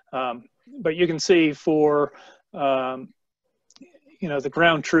 But you can see for you know, the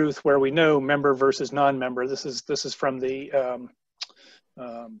ground truth where we know member versus non-member. This is from the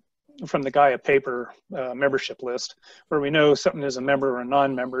Gaia paper membership list, where we know something is a member or a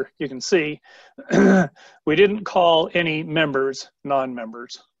non-member. You can see we didn't call any members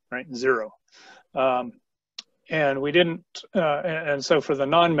non-members, right? Zero. And we didn't, and so for the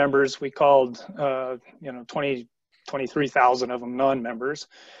non-members, we called, you know, 23,000 of them non-members.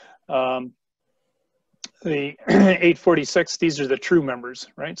 The 846, these are the true members,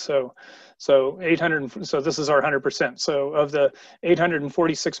 right? So 800, so this is our 100%. So of the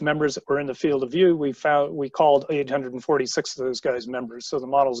 846 members that were in the field of view, we called 846 of those guys members. So the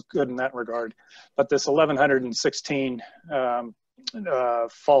model's good in that regard. But this 1116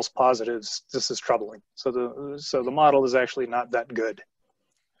 false positives, this is troubling. So the model is actually not that good.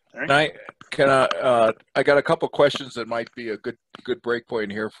 All right. I got a couple questions that might be a good break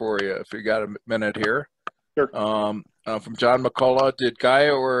point here for you, if you got a minute here. Sure. From John McCullough, did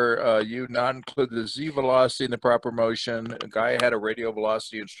Gaia or you not include the Z velocity in the proper motion? Gaia had a radial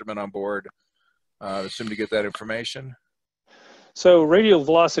velocity instrument on board. Assume to get that information. So radial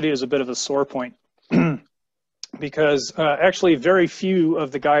velocity is a bit of a sore point because actually very few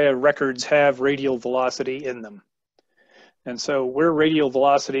of the Gaia records have radial velocity in them. And so where radial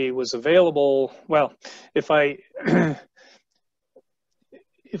velocity was available, well, if I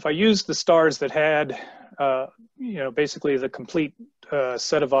used the stars that had, you know, basically the complete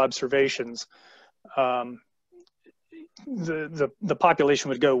set of observations, the population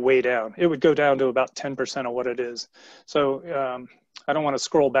would go way down. It would go down to about 10% of what it is. So I don't want to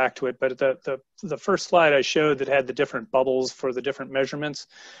scroll back to it, but the first slide I showed that had the different bubbles for the different measurements,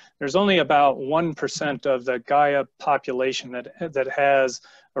 there's only about 1% of the Gaia population that has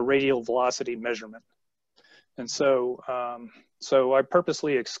a radial velocity measurement. And so, so I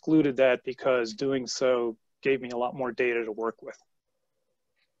purposely excluded that because doing so gave me a lot more data to work with.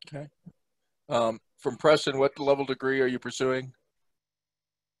 Okay. From Preston, what level degree are you pursuing?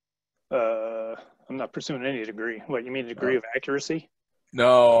 I'm not pursuing any degree. What, you mean degree of accuracy?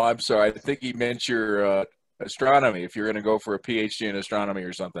 No, I'm sorry. I think he meant your astronomy, if you're going to go for a PhD in astronomy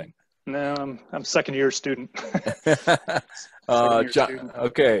or something. No, I'm second-year student. John,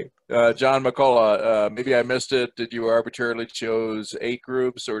 okay. John McCullough, maybe I missed it. Did you arbitrarily choose 8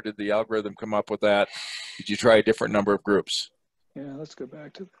 groups, or did the algorithm come up with that? Did you try a different number of groups? Yeah, let's go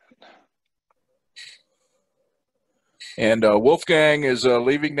back to that. And Wolfgang is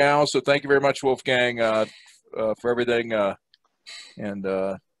leaving now, so thank you very much, Wolfgang, for everything. And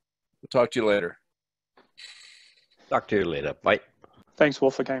we'll talk to you later. Talk to you later. Bye. Thanks,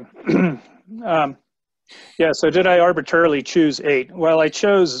 Wolfgang. Yeah, so did I arbitrarily choose 8? Well, I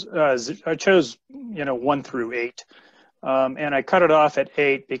chose you know, 1 through 8. And I cut it off at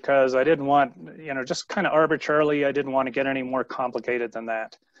 8 because I didn't want, you know, just kind of arbitrarily, I didn't want to get any more complicated than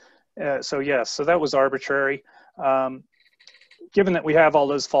that. So yes, so that was arbitrary. Given that we have all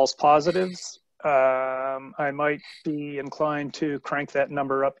those false positives, I might be inclined to crank that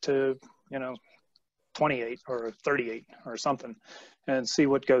number up to, you know, 28 or 38 or something and see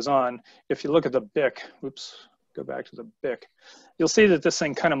what goes on. If you look at the BIC, oops, go back to the BIC, you'll see that this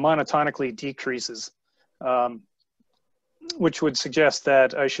thing kind of monotonically decreases, which would suggest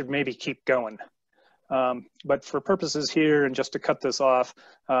that I should maybe keep going. But for purposes here and just to cut this off,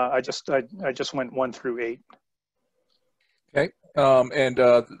 I just went 1 through 8. Okay, and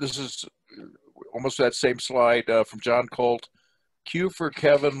this is almost that same slide from John Colt. Q for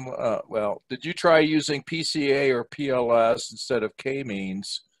Kevin, well, did you try using PCA or PLS instead of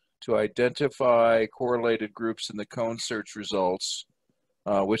k-means to identify correlated groups in the cone search results,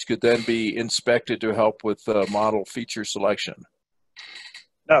 which could then be inspected to help with model feature selection?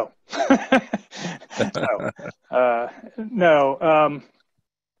 No. No.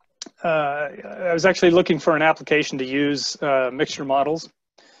 I was actually looking for an application to use mixture models.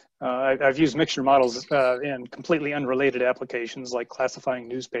 I've used mixture models in completely unrelated applications like classifying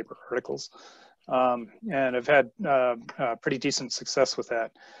newspaper articles, and I've had pretty decent success with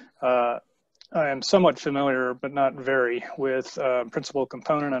that. I am somewhat familiar, but not very, with principal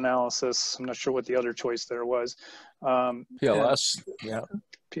component analysis. I'm not sure what the other choice there was. PLS, yeah.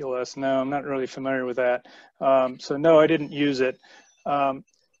 PLS, no, I'm not really familiar with that. So no, I didn't use it.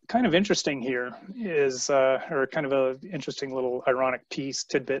 Kind of interesting here is, or kind of an interesting little ironic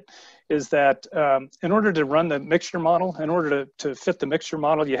tidbit, is that in order to run the mixture model, in order to fit the mixture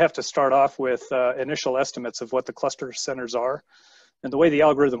model, you have to start off with initial estimates of what the cluster centers are. And the way the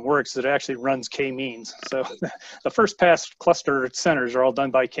algorithm works is it actually runs k-means. So the first pass cluster centers are all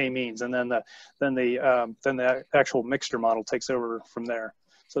done by k-means, and then the actual mixture model takes over from there.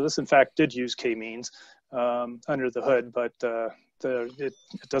 So this, in fact, did use k-means. under the hood, but it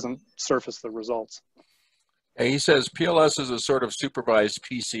doesn't surface the results. And he says PLS is a sort of supervised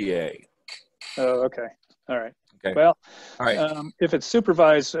PCA. Oh, okay. All right. Okay. Well, all right. If it's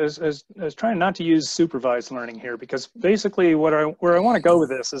supervised, as trying not to use supervised learning here, because basically where I want to go with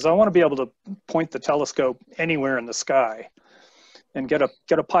this is I want to be able to point the telescope anywhere in the sky and get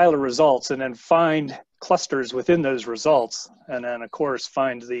a pile of results, and then find clusters within those results, and then of course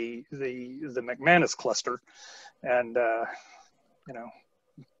find the McManus cluster, and you know,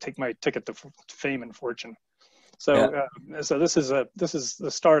 take my ticket to fame and fortune. So, so this is the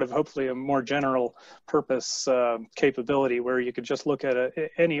start of hopefully a more general purpose capability where you could just look at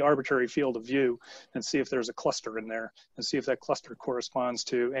any arbitrary field of view and see if there's a cluster in there, and see if that cluster corresponds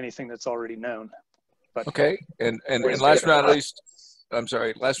to anything that's already known. But okay, and last but not least, I'm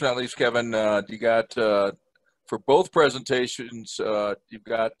sorry, last but not least, Kevin, you got for both presentations, you've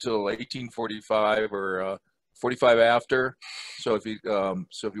got till 1845 or 45 after. So if you want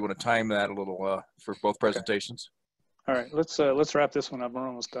to time that a little for both presentations. Okay. All right, let's wrap this one up. We're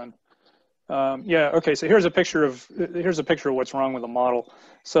almost done. Yeah. Okay. So here's a picture of what's wrong with the model.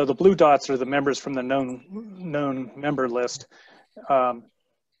 So the blue dots are the members from the known member list.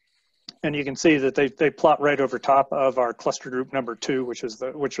 And you can see that they plot right over top of our cluster group number 2, which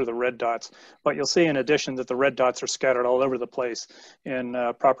are the red dots. But you'll see in addition that the red dots are scattered all over the place in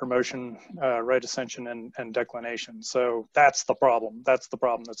proper motion, right ascension, and declination. So that's the problem. That's the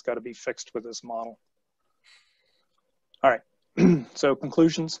problem that's got to be fixed with this model. All right. So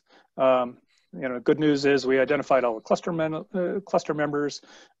conclusions. Good news is we identified all the cluster members.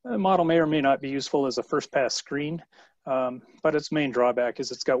 The model may or may not be useful as a first pass screen. But its main drawback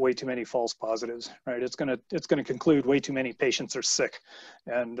is it's got way too many false positives, right? It's gonna conclude way too many patients are sick,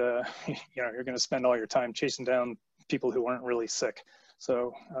 and you're gonna spend all your time chasing down people who aren't really sick.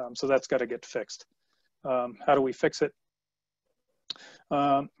 So that's got to get fixed. How do we fix it?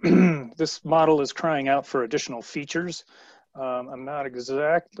 This model is crying out for additional features. I'm not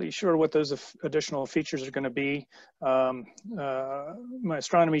exactly sure what those additional features are going to be. My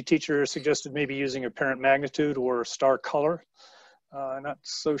astronomy teacher suggested maybe using apparent magnitude or star color. I'm not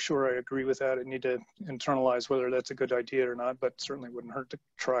so sure I agree with that. I need to internalize whether that's a good idea or not, but certainly wouldn't hurt to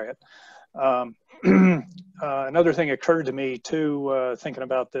try it. Another thing occurred to me too, thinking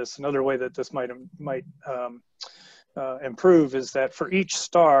about this, another way that this might improve is that for each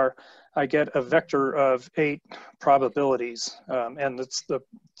star, I get a vector of 8 probabilities, and it's the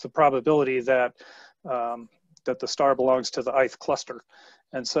probability that that the star belongs to the ith cluster.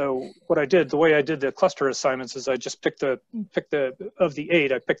 And so what I did, the way I did the cluster assignments is I just picked of the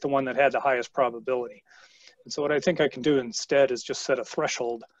 8, I picked the one that had the highest probability. And so what I think I can do instead is just set a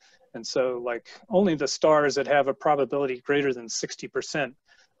threshold. And so like only the stars that have a probability greater than 60%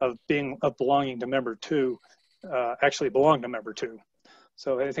 of belonging to member 2 actually belong to member 2.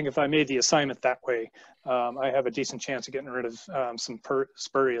 So I think if I made the assignment that way, I have a decent chance of getting rid of some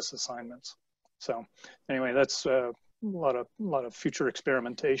spurious assignments. So anyway, that's a lot of future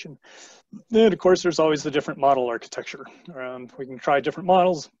experimentation. And of course, there's always the different model architecture. We can try different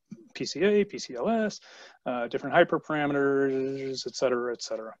models, PCA, PCLS, different hyperparameters, et cetera, et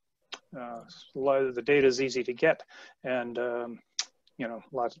cetera. A lot of the data is easy to get, and a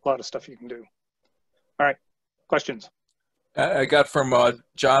lot of stuff you can do. All right, questions? I got from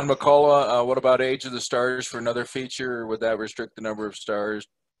John McCullough, what about age of the stars for another feature, or would that restrict the number of stars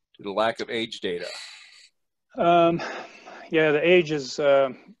to the lack of age data? Yeah, the age is,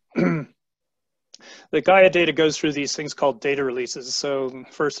 the Gaia data goes through these things called data releases. So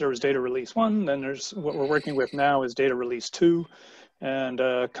first there was data release 1, then there's what we're working with now is data release 2. And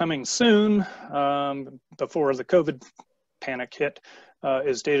coming soon, before the COVID panic hit,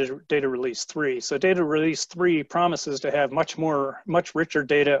 is data release 3. So data release 3 promises to have much richer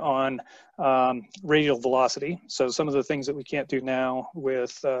data on radial velocity. So some of the things that we can't do now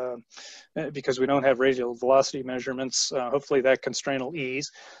with, because we don't have radial velocity measurements, hopefully that constraint will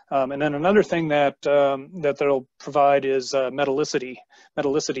ease. And then another thing that they'll provide is metallicity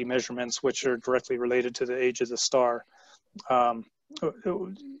measurements, which are directly related to the age of the star,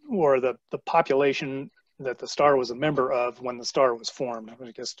 or the population that the star was a member of when the star was formed,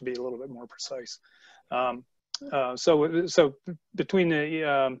 I guess, to be a little bit more precise. So between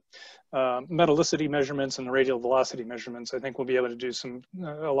the metallicity measurements and the radial velocity measurements, I think we'll be able to do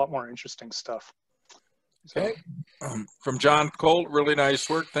a lot more interesting stuff. Okay. From John Colt, really nice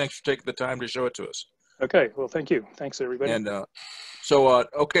work. Thanks for taking the time to show it to us. Okay, well, thank you. Thanks, everybody. And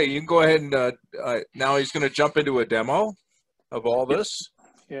okay, you can go ahead and now he's going to jump into a demo of all this.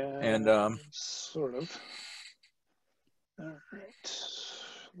 Yeah, and sort of. All right,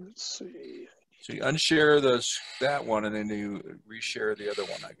 let's see. So you unshare that one, and then you reshare the other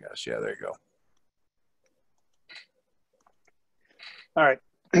one, I guess. Yeah, there you go. All right.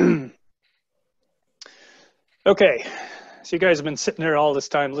 Okay, so you guys have been sitting there all this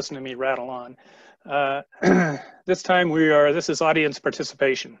time listening to me rattle on. This time this is audience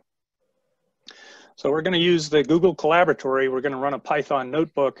participation. So we're going to use the Google Collaboratory. We're going to run a Python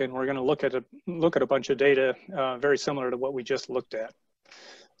notebook, and we're going to look at a bunch of data very similar to what we just looked at.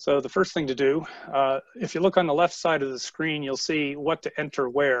 So the first thing to do, if you look on the left side of the screen, you'll see what to enter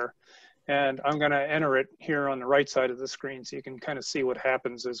where. And I'm going to enter it here on the right side of the screen so you can kind of see what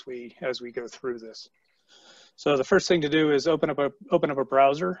happens as we go through this. So the first thing to do is open up a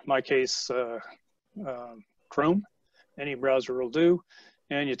browser. In my case, Chrome. Any browser will do.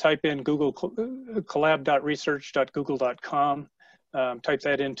 And you type in Google collab.research.google.com. Type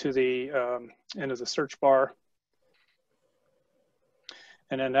that into the search bar.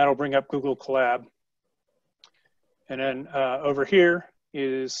 And then that'll bring up Google Colab. And then over here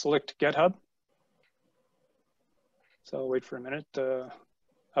is select GitHub. So I'll wait for a minute.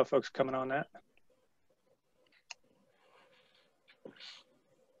 How folks coming on that?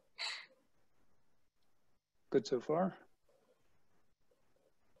 Good so far.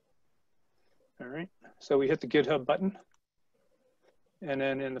 All right, so we hit the GitHub button. And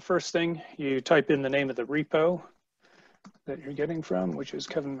then in the first thing, you type in the name of the repo that you're getting from, which is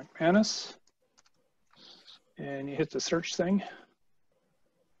Kevin McManus. And you hit the search thing.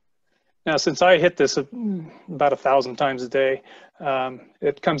 Now, since I hit this about 1,000 times a day,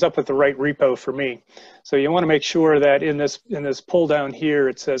 it comes up with the right repo for me. So you want to make sure that in this pull down here,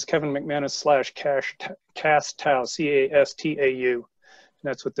 it says Kevin McManus / castau, C-A-S-T-A-U. And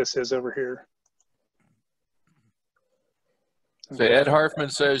that's what this is over here. So Ed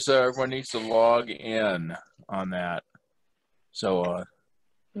Harfman says everyone needs to log in on that. So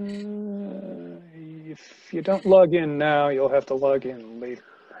if you don't log in now, you'll have to log in later.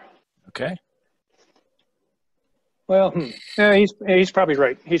 Okay. Well, yeah, he's probably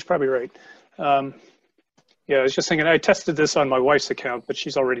right. He's probably right. Yeah, I was just thinking, I tested this on my wife's account, but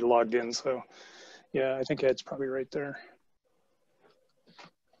she's already logged in. So yeah, I think Ed's probably right there.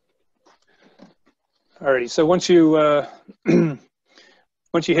 Alrighty, so once you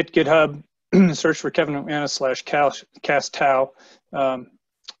once you hit GitHub, search for Kevin McManus / castau.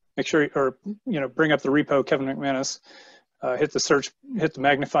 Make sure, bring up the repo Kevin McManus. Hit the search, hit the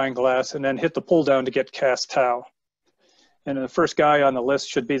magnifying glass, and then hit the pull down to get castau. And the first guy on the list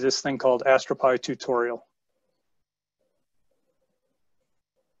should be this thing called astroPI tutorial.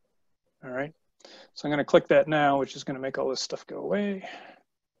 All right, so I'm going to click that now, which is going to make all this stuff go away.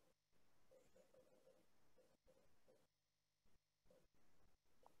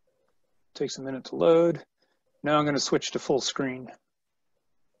 Takes a minute to load. Now I'm going to switch to full screen,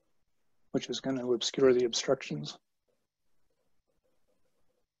 which is going to obscure the obstructions.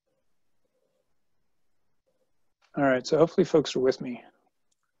 All right, so hopefully folks are with me.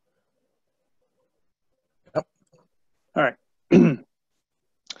 Yep. All right.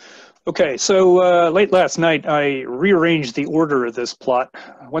 Okay, so late last night, I rearranged the order of this plot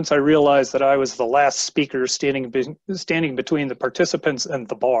once I realized that I was the last speaker standing between the participants and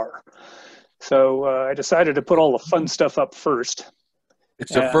the bar. So I decided to put all the fun stuff up first.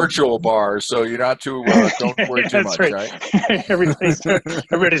 It's a virtual bar, so you're not too, don't worry too much, right?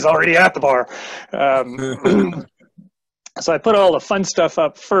 Everybody's already at the bar. So I put all the fun stuff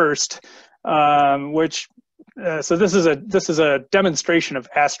up first, so this is a demonstration of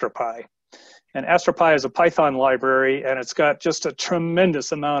astroPI. And astroPI is a Python library, and it's got just a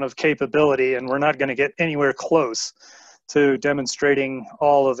tremendous amount of capability, and we're not going to get anywhere close to demonstrating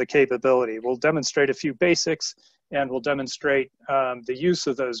all of the capability. We'll demonstrate a few basics, and we'll demonstrate the use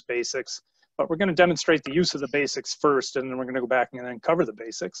of those basics. But we're going to demonstrate the use of the basics first, and then we're going to go back and then cover the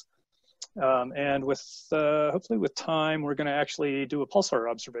basics. And with hopefully with time, we're going to actually do a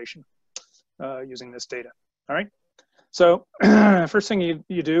pulsar observation using this data. All right. So first thing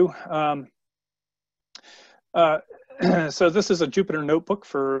you do. So this is a Jupyter notebook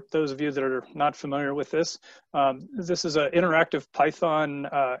for those of you that are not familiar with this. This is an interactive Python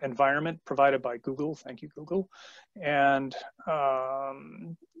environment provided by Google. Thank you, Google. And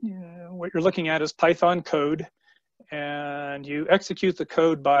what you're looking at is Python code. And you execute the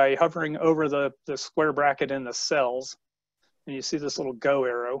code by hovering over the square bracket in the cells. And you see this little go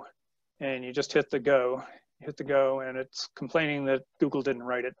arrow. And you just hit the go. You hit the go, and it's complaining that Google didn't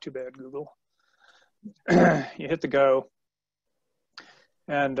write it. Too bad, Google. You hit the go.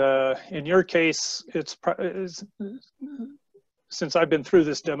 And in your case, since I've been through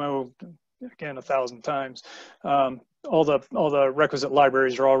this demo, again, 1,000 times, all the requisite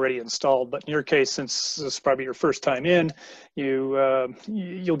libraries are already installed. But in your case, since this is probably your first time in,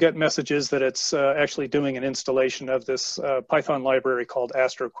 you'll get messages that it's actually doing an installation of this Python library called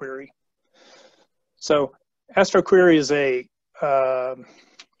astroQuery. So astroQuery is a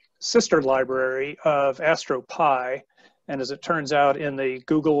sister library of astroPI, and as it turns out, in the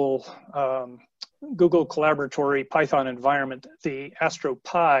Google collaboratory Python environment, the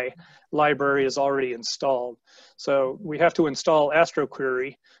astroPI library is already installed. So we have to install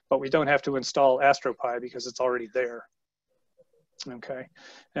astroQuery, but we don't have to install astroPI because it's already there. Okay,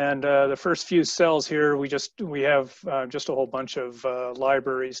 and the first few cells here, we have just a whole bunch of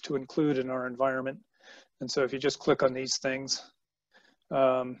libraries to include in our environment. And so if you just click on these things,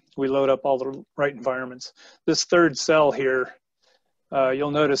 we load up all the right environments. This third cell here, you'll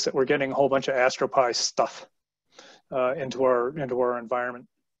notice that we're getting a whole bunch of astroPI stuff into our environment.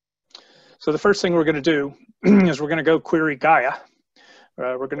 So the first thing we're going to do is we're going to go query Gaia.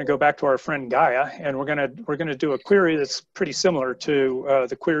 We're going to go back to our friend Gaia, and we're going to do a query that's pretty similar to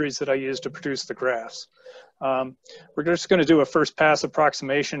the queries that I used to produce the graphs. We're just going to do a first pass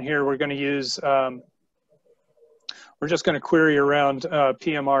approximation here. We're going to use we're just going to query around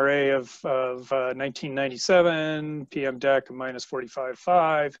PMRA of 1997, PMDEC of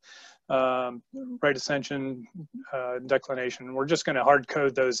 -45.5, right ascension, declination. We're just going to hard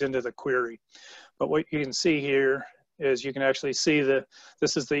code those into the query. But what you can see here is you can actually see that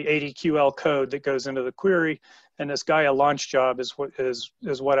this is the 80QL code that goes into the query, and this Gaia launch job is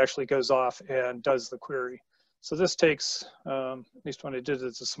what actually goes off and does the query. So this takes, at least when I did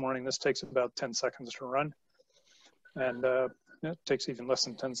it this morning, this takes about 10 seconds to run. And it takes even less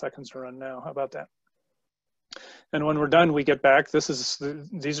than 10 seconds to run now. How about that? And when we're done, we get back. These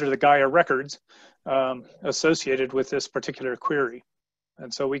are the Gaia records associated with this particular query.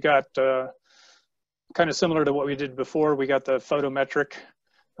 And so we got kind of similar to what we did before. We got the photometric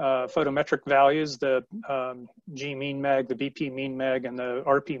values, the G mean mag, the BP mean mag, and the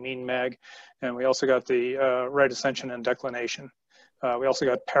RP mean mag. And we also got the right ascension and declination. We also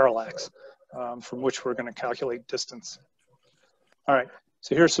got parallax. From which we're going to calculate distance. All right,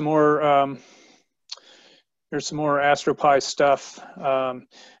 so here's some more astroPI stuff.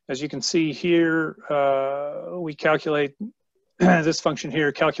 As you can see here, we calculate, this function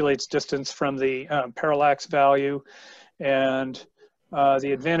here calculates distance from the parallax value. And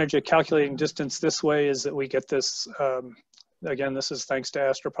the advantage of calculating distance this way is that we get this, again, this is thanks to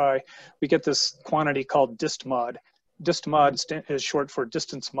astroPI, we get this quantity called distmod. Distmod is short for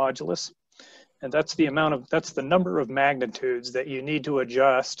distance modulus. And that's the number of magnitudes that you need to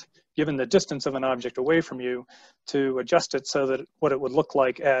adjust, given the distance of an object away from you, to adjust it so that what it would look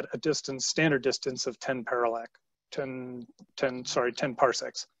like at a distance, standard distance of 10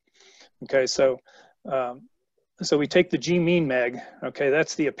 parsecs. Okay, so we take the G mean mag, okay,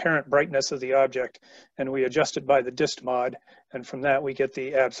 that's the apparent brightness of the object, and we adjust it by the distmod, and from that we get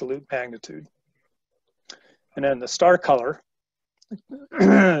the absolute magnitude. And then the star color,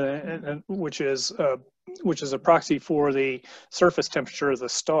 which is a proxy for the surface temperature of the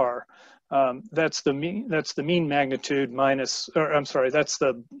star. That's the mean magnitude minus, or I'm sorry, that's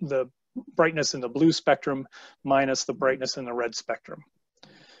the brightness in the blue spectrum minus the brightness in the red spectrum.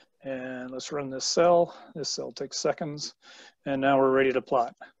 And let's run this cell. This cell takes seconds, and now we're ready to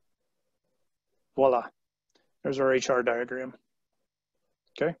plot. Voila, there's our HR diagram.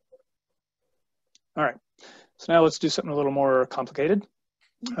 Okay. All right. So now let's do something a little more complicated.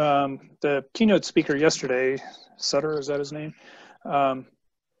 The keynote speaker yesterday, Sutter, is that his name?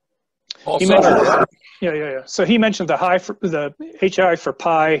 He mentioned, yeah. So he mentioned the HI for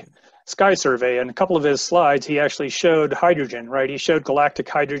pi sky survey, and a couple of his slides, he actually showed hydrogen, right? He showed galactic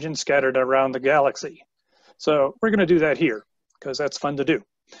hydrogen scattered around the galaxy. So we're going to do that here because that's fun to do.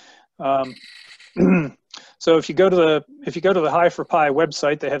 So if you go to the Hi for Pi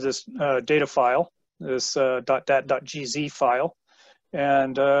website, they have this data file, this .dat.gz file,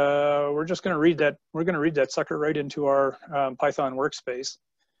 and we're just going to read that. We're going to read that sucker right into our Python workspace,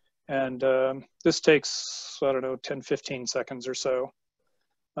 and this takes, I don't know, 10, 15 seconds or so.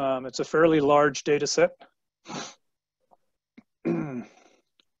 It's a fairly large data set. 10,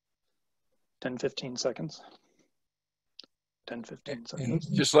 15 seconds. 10, 15 seconds.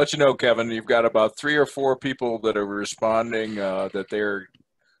 Just to let you know, Kevin, you've got about 3 or 4 people that are responding that they're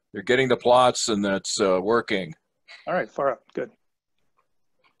getting the plots and that's working. All right, far up, good.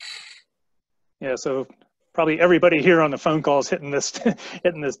 Yeah, so probably everybody here on the phone call is hitting this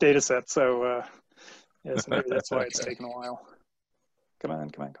hitting this data set. So yeah, so maybe that's why it's taken a while. Come on.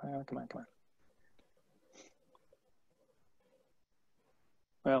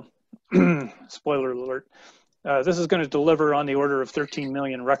 Well, spoiler alert. this is going to deliver on the order of 13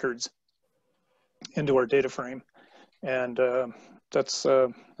 million records into our data frame, and that's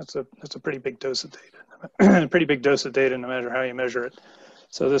a pretty big dose of data. Pretty big dose of data, no matter how you measure it.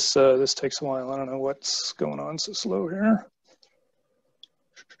 So this takes a while. I don't know what's going on so slow here.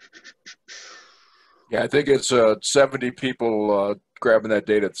 Yeah, I think it's 70 people grabbing that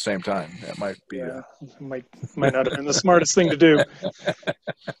data at the same time. That might be. Yeah, might not have been the smartest thing to do.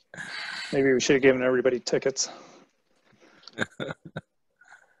 Maybe we should have given everybody tickets.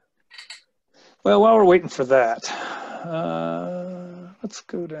 Well, while we're waiting for that, let's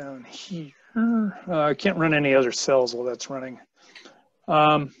go down here. I can't run any other cells while that's running.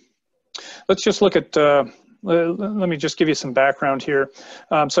 Let's just look at, let me just give you some background here.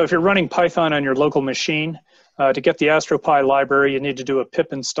 So if you're running Python on your local machine, to get the astroPI library, you need to do a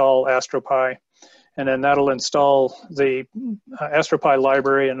pip install astroPI, and then that'll install the astroPI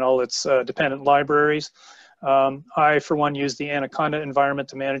library and all its dependent libraries. I, for one, use the Anaconda environment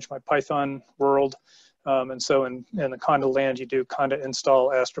to manage my Python world. And so in the Conda land, you do conda install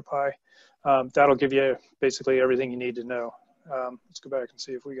astroPI. That'll give you basically everything you need to know. Let's go back and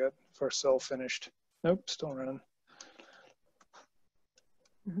see if if our cell finished. Nope, still running.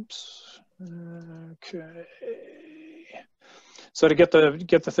 Oops. Okay. So to get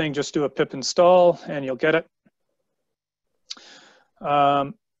the thing, just do a pip install and you'll get it.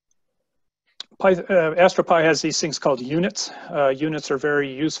 astroPI has these things called units. Units are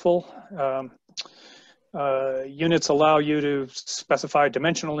very useful. Units allow you to specify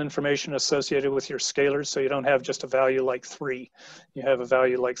dimensional information associated with your scalars, so you don't have just a value like 3. You have a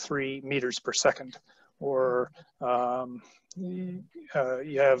value like 3 meters per second, or you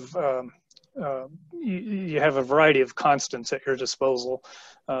have a variety of constants at your disposal,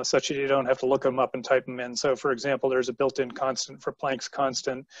 such that you don't have to look them up and type them in. So for example, there's a built-in constant for Planck's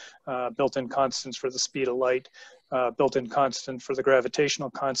constant, built-in constants for the speed of light, built-in constant for the gravitational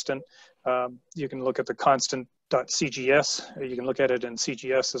constant. You can look at the constant.cgs. You can look at it in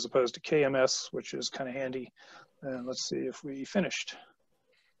CGS as opposed to KMS, which is kind of handy. And let's see if we finished.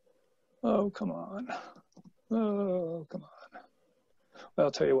 Oh, come on. Oh, come on. Well,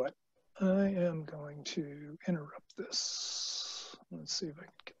 I'll tell you what. I am going to interrupt this. Let's see if I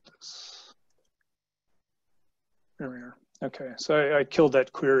can get this. There we are. Okay, so I killed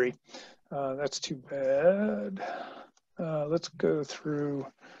that query. That's too bad. Let's go through.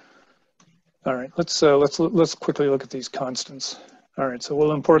 All right, let's quickly look at these constants. All right, so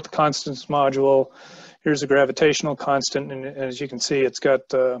we'll import the constants module. Here's a gravitational constant, and as you can see, it's got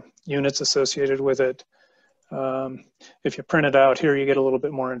units associated with it. If you print it out here, you get a little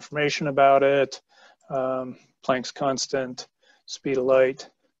bit more information about it. Planck's constant, speed of light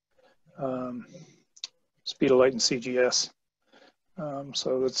in CGS.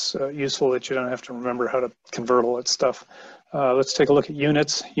 So it's useful that you don't have to remember how to convert all that stuff. Let's take a look at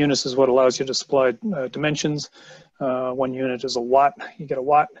units. Units is what allows you to supply dimensions. 1 unit is a watt. You get a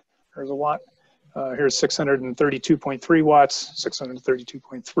watt. There's a watt. Here's 632.3 watts,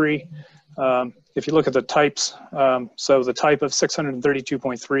 632.3. If you look at the types, so the type of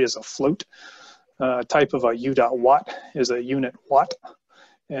 632.3 is a float. Type of a U dot watt is a unit watt.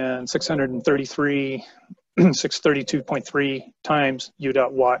 And 632.3 times U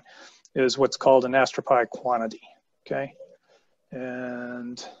dot watt is what's called an astroPI quantity, okay?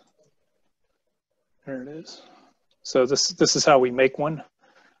 And there it is. So this is how we make one.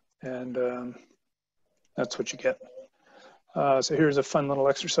 And that's what you get. So here's a fun little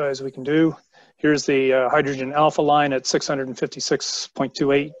exercise we can do. Here's the hydrogen alpha line at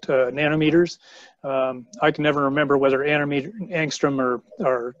 656.28 nanometers. I can never remember whether angstrom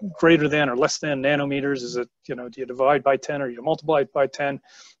are greater than or less than nanometers. Is it, do you divide by 10 or you multiply it by 10?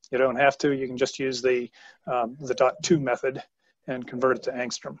 You don't have to. You can just use the .2 method and convert it to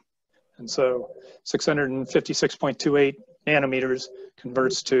angstrom. And so 656.28 nanometers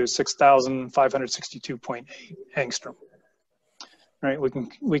converts to 6,562.8 angstrom. Right?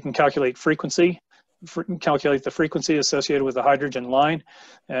 We can calculate frequency, calculate the frequency associated with the hydrogen line,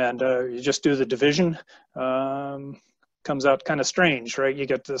 and you just do the division. Comes out kind of strange, right? You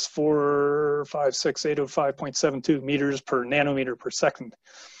get this 456,805.72 meters per nanometer per second.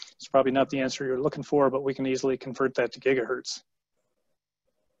 It's probably not the answer you're looking for, but we can easily convert that to gigahertz.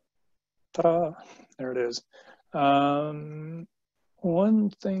 Ta-da! There it is. One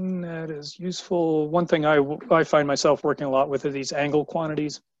thing that is useful, one thing I find myself working a lot with are these angle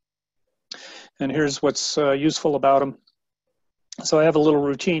quantities. And here's what's useful about them. So I have a little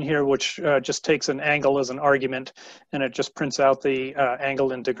routine here which just takes an angle as an argument, and it just prints out the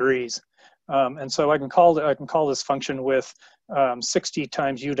angle in degrees. And so I can call this function with 60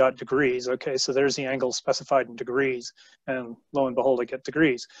 times u dot degrees. Okay, so there's the angle specified in degrees, and lo and behold, I get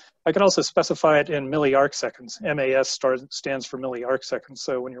degrees. I can also specify it in milliarc seconds. MAS stands for milliarc seconds.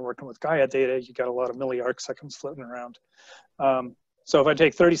 So when you're working with Gaia data, you got a lot of milliarc seconds floating around. So if I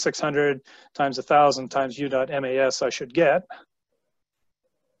take 3600 times 1000 times u dot MAS, I should get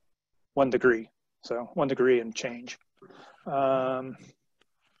 1 degree. So 1 degree and change.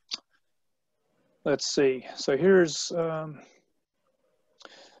 Let's see. So here's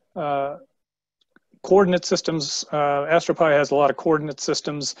coordinate systems. astroPI has a lot of coordinate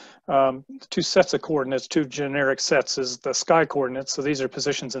systems. 2 sets of coordinates, 2 generic sets is the sky coordinates. So these are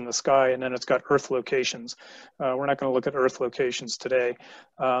positions in the sky, and then it's got Earth locations. We're not going to look at Earth locations today,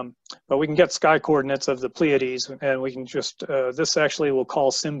 but we can get sky coordinates of the Pleiades, and we can just, this actually will call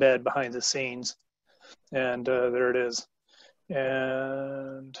Simbad behind the scenes. And there it is.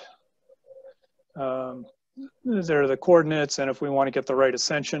 And there are the coordinates, and if we want to get the right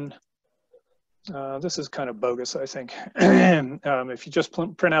ascension, this is kind of bogus, I think. If you just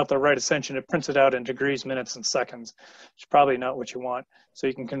print out the right ascension, it prints it out in degrees, minutes, and seconds. It's probably not what you want. So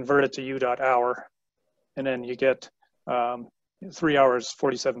you can convert it to u dot hour, and then you get 3 hours,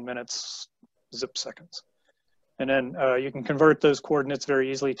 47 minutes, zip seconds. And then you can convert those coordinates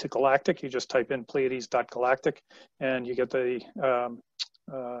very easily to galactic. You just type in Pleiades.galactic, and you get the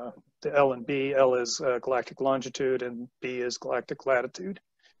L and B. L is galactic longitude, and B is galactic latitude.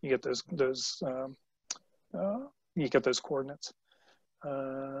 You get those coordinates.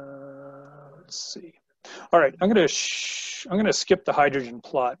 Let's see. All right, I'm gonna skip the hydrogen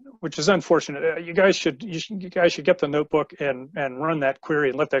plot, which is unfortunate. You guys should get the notebook and run that query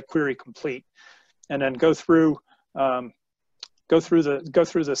and let that query complete, and then go through the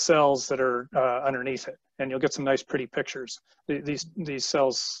cells that are underneath it, and you'll get some nice pretty pictures. These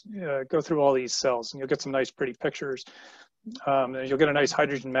cells, go through all these cells, and you'll get some nice pretty pictures. You'll get a nice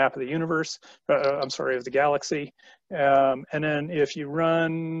hydrogen map of the universe, I'm sorry, of the galaxy. And then if you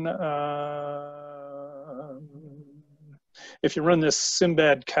run this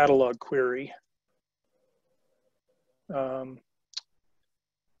Simbad catalog query,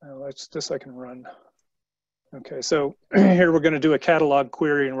 this I can run. Okay, so here we're going to do a catalog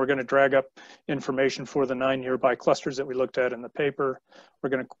query, and we're going to drag up information for the 9 nearby clusters that we looked at in the paper. We're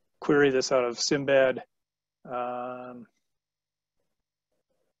going to query this out of Simbad.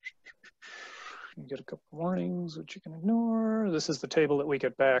 You get a couple warnings, which you can ignore. This is the table that we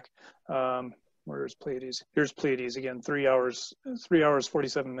get back. Where's Pleiades? Here's Pleiades again, 3 hours,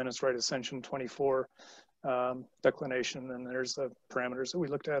 47 minutes, right ascension, 24 declination, and there's the parameters that we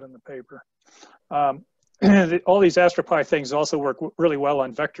looked at in the paper. All these astroPI things also work really well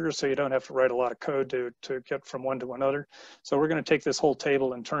on vectors, so you don't have to write a lot of code to get from one to another. So we're going to take this whole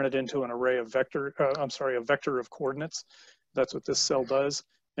table and turn it into an array of vector, a vector of coordinates. That's what this cell does,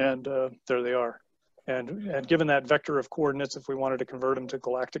 and there they are. And given that vector of coordinates, if we wanted to convert them to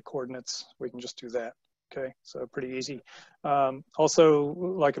galactic coordinates, we can just do that. Okay, so pretty easy. Also,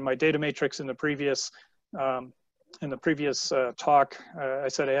 like in my data matrix in the previous talk, I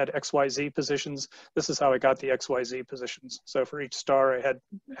said I had XYZ positions. This is how I got the XYZ positions. So for each star, I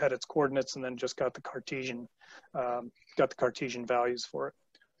had its coordinates, and then just got the Cartesian values for it.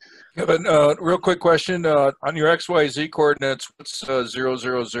 Kevin, real quick question on your XYZ coordinates. What's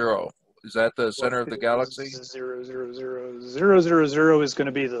 000? Is that the center of the galaxy? 0, 0, 0, 0, 0, 0 is going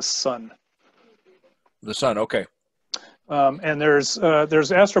to be the sun. The sun. Okay. And there's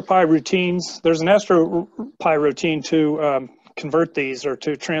astroPI routines. There's an astroPI routine to convert these, or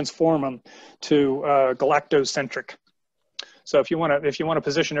to transform them to galactocentric. So if you want to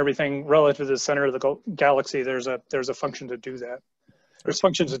position everything relative to the center of the galaxy, there's a function to do that. There's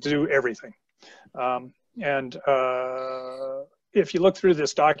functions to do everything. If you look through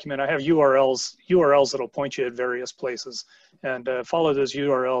this document, I have URLs that'll point you at various places, and follow those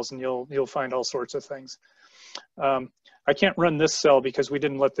URLs, and you'll find all sorts of things. I can't run this cell because we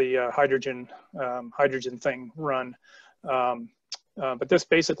didn't let the hydrogen thing run. But this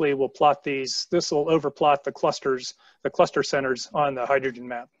basically will plot these. This will overplot the clusters, the cluster centers on the hydrogen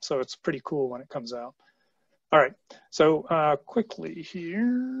map. So it's pretty cool when it comes out. All right, so quickly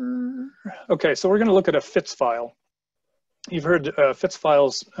here. Okay, so we're going to look at a FITS file. You've heard FITS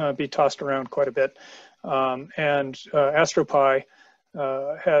files be tossed around quite a bit, and astroPI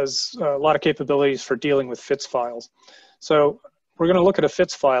has a lot of capabilities for dealing with FITS files. So we're going to look at a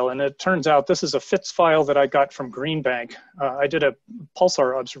FITS file, and it turns out this is a FITS file that I got from Green Bank. I did a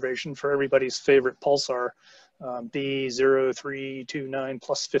pulsar observation for everybody's favorite pulsar, B0329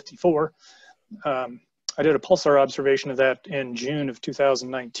 plus 54. I did a pulsar observation of that in June of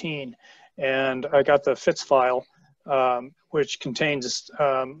 2019, and I got the FITS file, which contains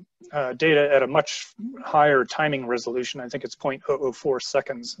data at a much higher timing resolution. I think it's 0.004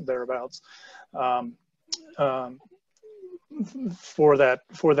 seconds, thereabouts, for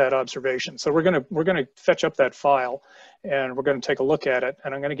that observation. So we're gonna fetch up that file, and we're gonna take a look at it,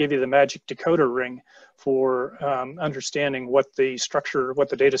 and I'm gonna give you the magic decoder ring for understanding what the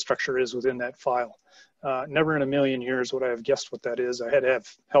data structure is within that file. Never in a million years would I have guessed what that is. I had to have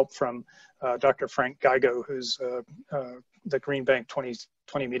help from Dr. Frank Geigo, who's the Green Bank 20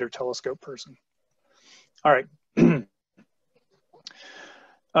 meter telescope person. All right.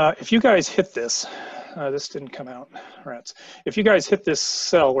 If you guys hit this, this didn't come out, rats. If you guys hit this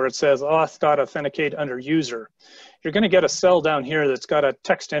cell where it says auth.authenticate under user, you're going to get a cell down here that's got a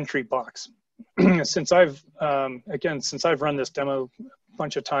text entry box. Since I've run this demo a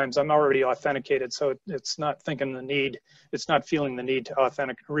bunch of times, I'm already authenticated, so it's not feeling the need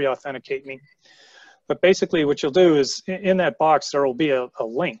to re-authenticate me. But basically what you'll do is in that box, there will be a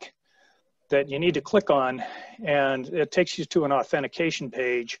link that you need to click on, and it takes you to an authentication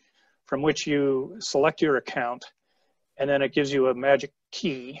page from which you select your account, and then it gives you a magic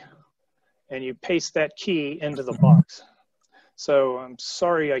key, and you paste that key into the box. So I'm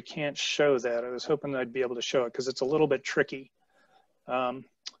sorry I can't show that. I was hoping I'd be able to show it because it's a little bit tricky.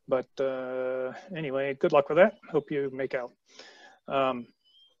 But anyway, good luck with that. Hope you make out.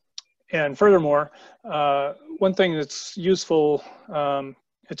 And furthermore, one thing that's useful,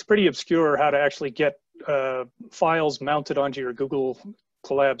 it's pretty obscure how to actually get files mounted onto your Google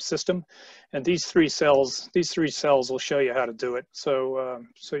Colab system, and these three cells will show you how to do it. So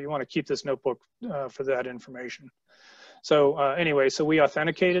so you want to keep this notebook for that information. So anyway, so we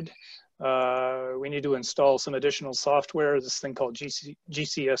authenticated. We need to install some additional software, this thing called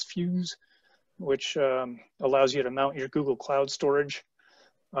GCS Fuse, which allows you to mount your Google Cloud storage.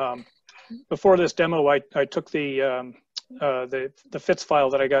 Before this demo, I took the FITS file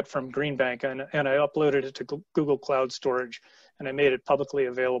that I got from Green Bank, and I uploaded it to Google Cloud Storage, and I made it publicly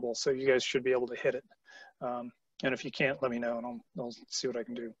available, so you guys should be able to hit it. And if you can't, let me know, and I'll see what I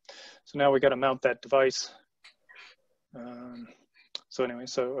can do. So now we got to mount that device. So anyway,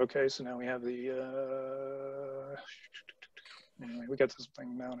 okay, so now we have the, anyway, we got this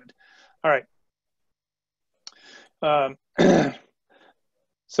thing mounted. All right.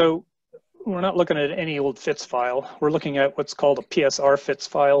 So we're not looking at any old FITS file. We're looking at what's called a PSR FITS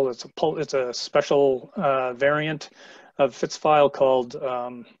file. It's a special variant of FITS file called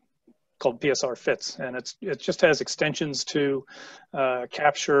PSR FITS, and it just has extensions to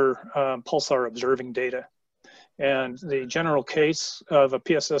capture pulsar observing data. And the general case of a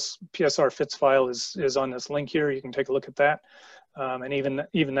PSR FITS file is on this link here. You can take a look at that, and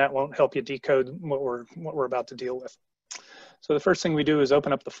even that won't help you decode what we're about to deal with. So the first thing we do is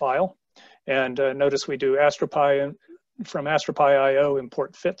open up the file, and notice we do astroPI from astroPI.io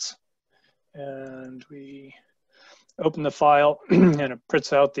import FITS, and we open the file, and it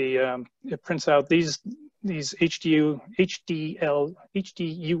prints out these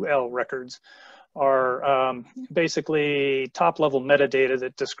HDUL records are basically top-level metadata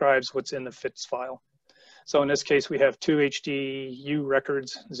that describes what's in the FITS file. So in this case, we have two HDU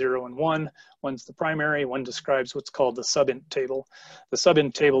records, 0 and 1. One's the primary, one describes what's called the subint table. The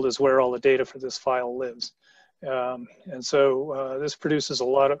subint table is where all the data for this file lives. And so this produces a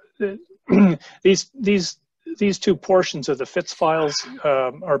lot of, these two portions of the FITS files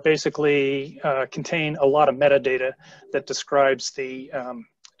are basically, contain a lot of metadata that describes the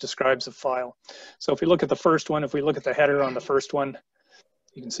file. So if we look at the first one, if we look at the header on the first one,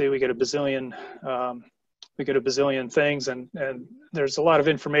 you can see we get a bazillion things, and there's a lot of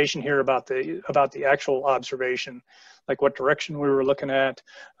information here about the actual observation, like what direction we were looking at,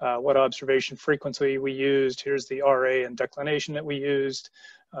 what observation frequency we used. Here's the RA and declination that we used,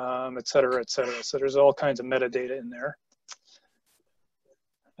 et cetera, et cetera. So there's all kinds of metadata in there.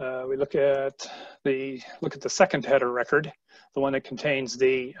 We look at the second header record, the one that contains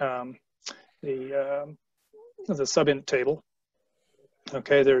the subint table.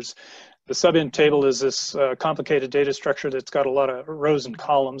 Okay, the subint table is this complicated data structure that's got a lot of rows and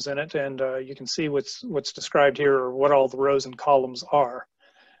columns in it, and you can see what's described here, or what all the rows and columns are.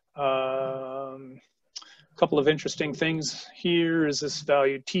 A couple of interesting things here is this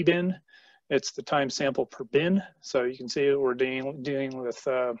value t-bin. It's the time sample per bin, so you can see we're dealing with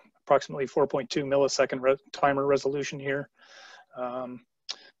approximately 4.2 millisecond timer resolution here. And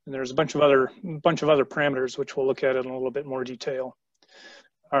there's a bunch of other parameters which we'll look at in a little bit more detail.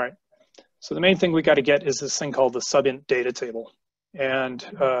 All right, so the main thing we got to get is this thing called the subint data table. and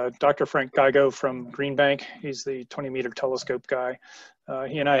Dr. Frank Geigo from Green Bank. He's the 20-meter telescope guy.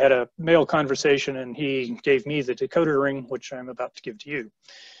 He and I had a mail conversation, and he gave me the decoder ring, which I'm about to give to you.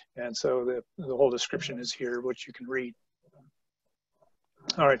 And so the whole description is here, which you can read.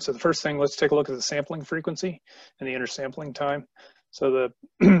 All right, so the first thing, let's take a look at the sampling frequency and the intersampling time. So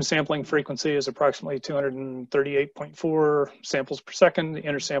the sampling frequency is approximately 238.4 samples per second. The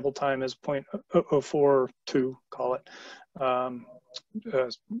intersample time is 0.0042, call it,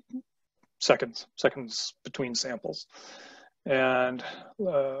 seconds between samples. And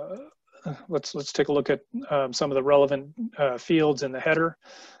let's take a look at some of the relevant fields in the header.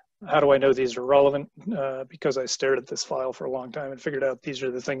 How do I know these are relevant? Because I stared at this file for a long time and figured out these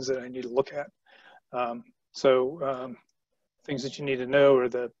are the things that I need to look at. Things that you need to know are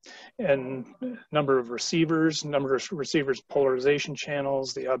the number of receivers polarization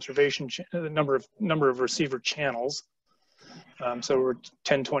channels, the observation, the number of receiver channels. So we're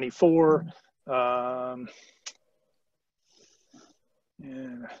 1024.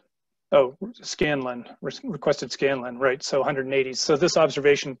 Scanlan, requested Scanlan, right? So 180. So this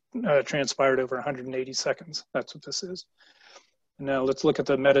observation transpired over 180 seconds. That's what this is. Now let's look at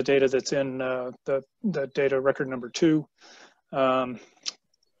the metadata that's in the data record number 2.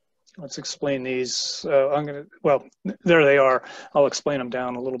 Let's explain these. Well, there they are. I'll explain them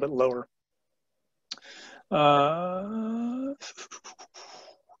down a little bit lower.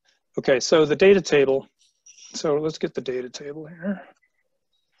 Okay, so the data table. So let's get the data table here.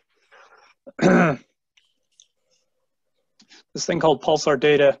 This thing called pulsar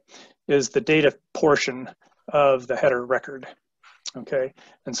data is the data portion of the header record. Okay,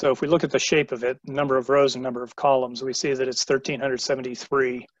 and so if we look at the shape of it, number of rows and number of columns, we see that it's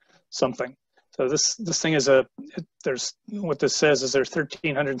 1373 something. So this thing is what this says is there's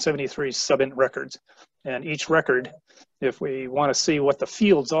 1373 subint records, and each record, if we want to see what the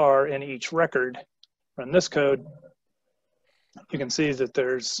fields are in each record, run this code, you can see that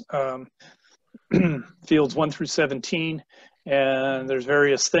there's fields 1 through 17, and there's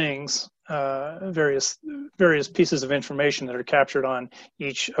various things, various pieces of information that are captured on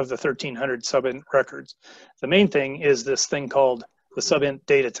each of the 1300 subint records. The main thing is this thing called the subint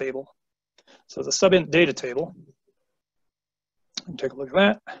data table. So the subint data table, take a look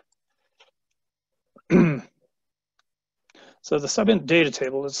at that. So the subint data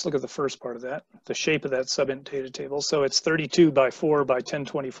table, let's look at the first part of that, the shape of that subint data table. So it's 32 by 4 by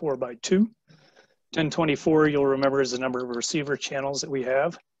 1024 by 2. 1024, you'll remember, is the number of receiver channels that we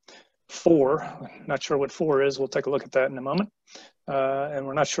have. 4, not sure what 4 is. We'll take a look at that in a moment. And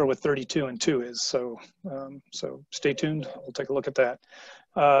we're not sure what 32 and 2 is. So stay tuned. We'll take a look at that.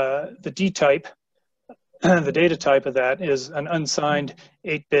 The D type, the data type of that is an unsigned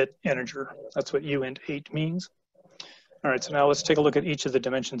 8-bit integer. That's what uint 8 means. All right, so now let's take a look at each of the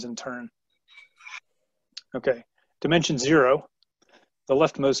dimensions in turn. Okay, dimension 0, the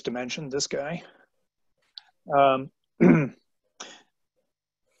leftmost dimension, this guy.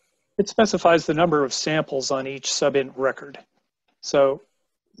 It specifies the number of samples on each subint record. So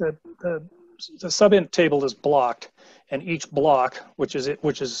the subint table is blocked, and each block, which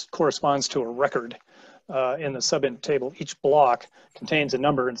corresponds to a record in the subint table, each block contains a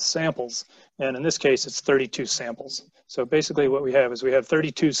number of samples, and in this case, it's 32 samples. So basically what we have is we have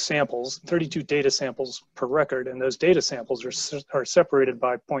 32 samples, 32 data samples per record, and those data samples are separated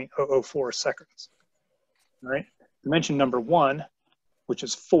by 0.004 seconds. All right, dimension number 1, which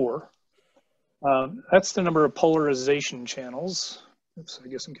is 4. That's the number of polarization channels. Oops, I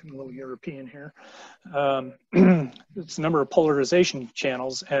guess I'm getting a little European here. It's the number of polarization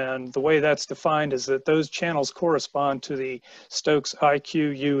channels, and the way that's defined is that those channels correspond to the Stokes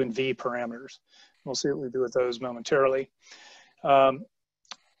IQ, U, and V parameters. We'll see what we do with those momentarily.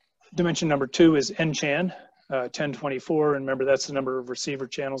 Dimension number 2 is N-chan, 1024, and remember that's the number of receiver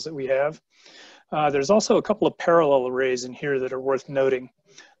channels that we have. There's also a couple of parallel arrays in here that are worth noting.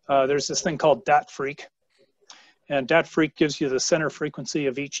 There's this thing called DAT freq, and DAT freq gives you the center frequency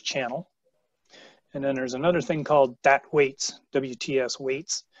of each channel. And then there's another thing called DAT weights, WTS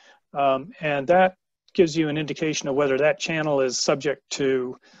weights, and that gives you an indication of whether that channel is subject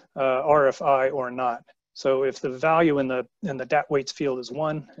to RFI or not. So if the value in the DAT weights field is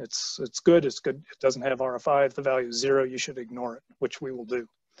 1, it's good. It doesn't have RFI. If the value is 0, you should ignore it, which we will do.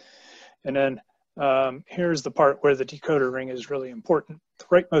 And then here's the part where the decoder ring is really important. The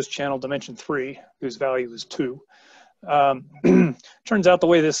rightmost channel, dimension 3, whose value is 2. Turns out the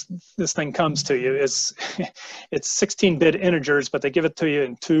way this thing comes to you is it's 16-bit integers, but they give it to you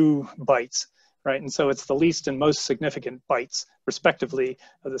in 2 bytes, right? And so it's the least and most significant bytes, respectively,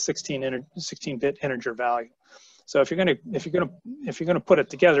 of the 16-bit integer value. So if you're gonna put it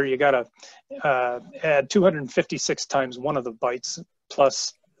together, you gotta add 256 times one of the bytes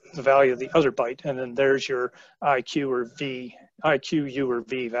plus the value of the other byte, and then there's your IQ or V, IQ, U, or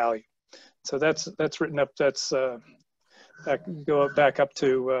V value. So that's written up. That's back up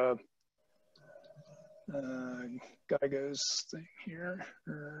to Geiger's thing here.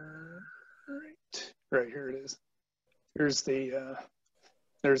 Right here it is. Here's the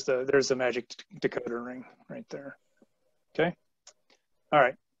there's the magic decoder ring right there. Okay. All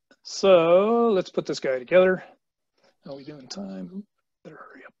right. So let's put this guy together. How are we doing time? Better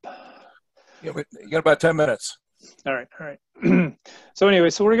hurry up. Yeah, you got about 10 minutes. All right. All right. So anyway,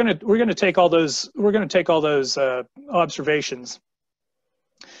 so we're gonna take all those observations,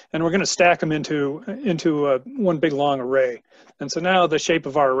 and we're going to stack them into one big long array. And so now the shape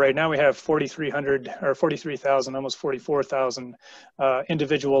of our array, now we have 4,300 or 43,000, almost 44,000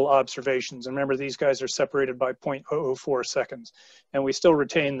 individual observations. And remember, these guys are separated by 0.004 seconds. And we still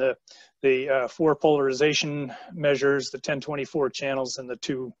retain the 4 polarization measures, the 1024 channels, and the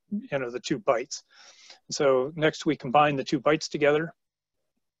two bytes. So next we combine the 2 bytes together.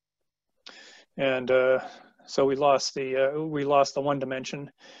 And so we lost the 1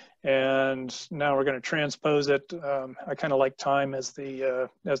 dimension, and now we're going to transpose it. I kind of like time as the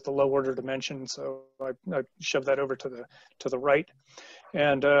low order dimension, so I shove that over to the right.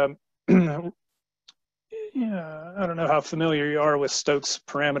 And yeah, I don't know how familiar you are with Stokes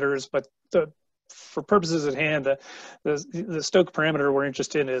parameters, but for purposes at hand, the Stokes parameter we're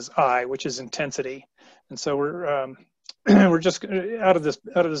interested in is I, which is intensity, and so we're just out of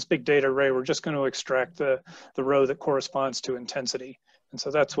this big data array. We're just going to extract the row that corresponds to intensity, and so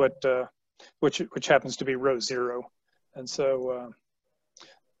that's what which happens to be row 0. And so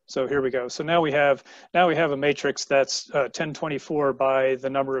so here we go. So now we have a matrix that's 1024 by the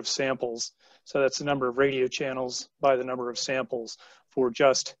number of samples. So that's the number of radio channels by the number of samples for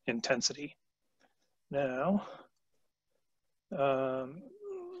just intensity. Now.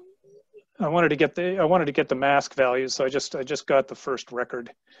 I wanted to get the mask values, so I just got the first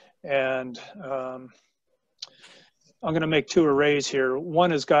record, and I'm going to make 2 arrays here. One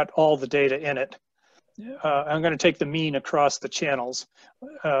has got all the data in it. I'm going to take the mean across the channels,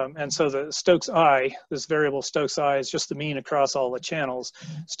 and so the Stokes I, this variable Stokes I, is just the mean across all the channels.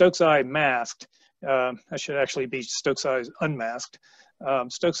 Stokes I masked, I should actually be Stokes I unmasked.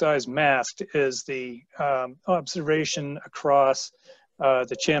 Stokes I's masked is the observation across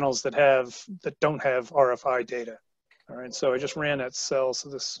the channels that don't have RFI data. All right, so I just ran that cell. So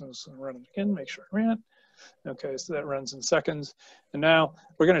this is running again, make sure I ran it. Okay, so that runs in seconds. And now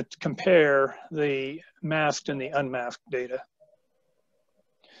we're going to compare the masked and the unmasked data.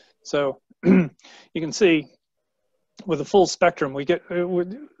 So you can see with the full spectrum, we get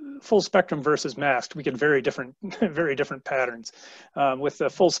full spectrum versus masked, we get very different patterns. With the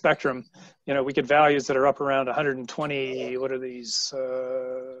full spectrum, we get values that are up around 120. What are these?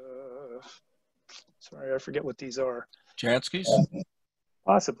 Sorry, I forget what these are. Jansky's?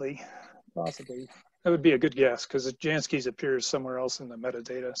 Possibly. That would be a good guess, because Jansky's appears somewhere else in the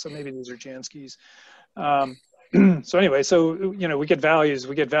metadata. So maybe these are Jansky's. So anyway, so we get values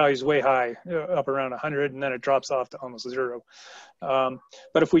way high, up around 100, and then it drops off to almost 0. But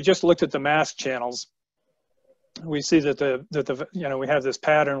if we just looked at the mask channels, we see that we have this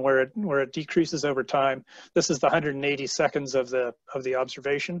pattern where it decreases over time. This is the 180 seconds of the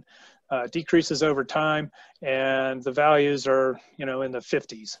observation, decreases over time, and the values are in the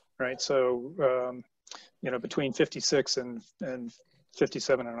 50s, right? So between 56 and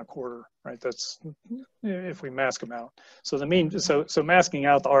 57.25, right? That's if we mask them out. So the mean, so masking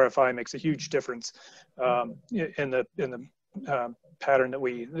out the RFI makes a huge difference in the pattern that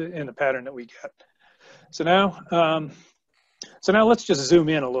we get. So now let's just zoom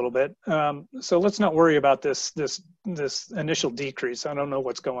in a little bit. So let's not worry about this initial decrease. I don't know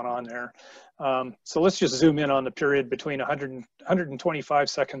what's going on there. So let's just zoom in on the period between 125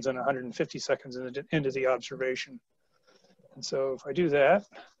 seconds and 150 seconds into the observation. And so if I do that,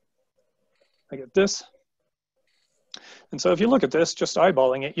 I get this. And so if you look at this, just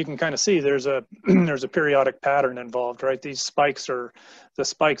eyeballing it, you can kind of see there's a periodic pattern involved, right? These spikes are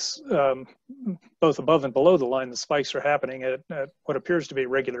both above and below the line. The spikes are happening at what appears to be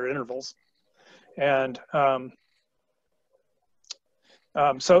regular intervals. And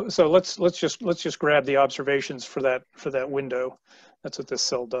so let's just grab the observations for that window. That's what this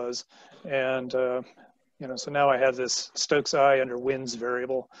cell does. And so now I have this Stokes I under WINS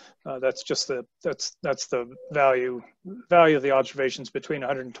variable. That's just that's the value of the observations between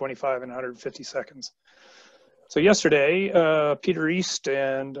 125 and 150 seconds. So yesterday, Peter East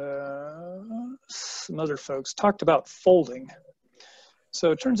and some other folks talked about folding.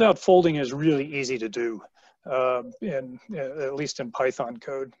 So it turns out folding is really easy to do, at least in Python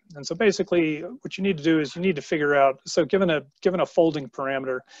code. And so basically what you need to do is you need to figure out, so given a folding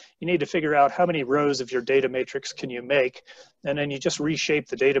parameter, you need to figure out how many rows of your data matrix can you make, and then you just reshape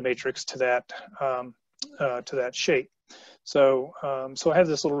the data matrix to that shape. So, so I have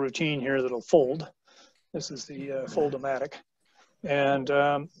this little routine here that'll fold. This is the fold-o-matic. And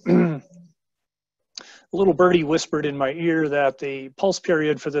a little birdie whispered in my ear that the pulse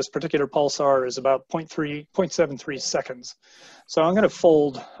period for this particular pulsar is about 0.73 seconds. So I'm going to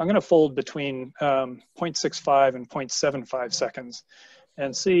fold between 0.65 and 0.75 seconds,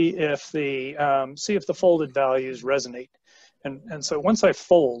 and see if the folded values resonate. And so once I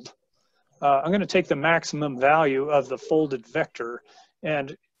fold, I'm going to take the maximum value of the folded vector,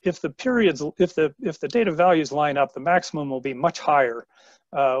 and if the data values line up, the maximum will be much higher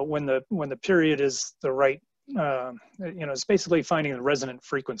when the period is the right. It's basically finding the resonant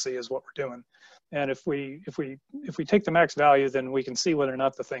frequency is what we're doing. And if we take the max value, then we can see whether or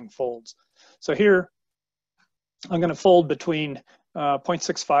not the thing folds. So here, I'm going to fold between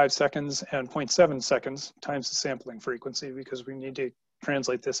 0.65 seconds and 0.7 seconds times the sampling frequency, because we need to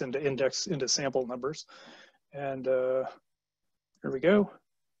translate this into sample numbers. And here we go.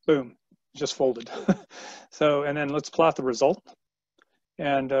 Boom, just folded. So, and then let's plot the result.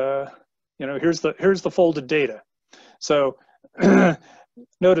 And here's the folded data. So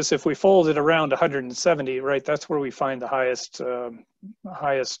notice if we fold it around 170, right, that's where we find the highest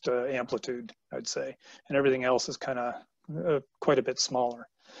amplitude, I'd say, and everything else is kind of quite a bit smaller.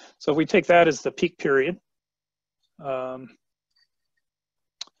 So if we take that as the peak period,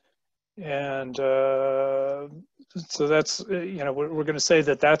 so that's, we're going to say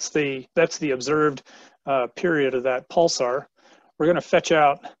that that's the observed period of that pulsar. We're going to fetch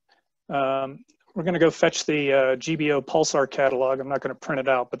out, we're going to go fetch the GBO pulsar catalog. I'm not going to print it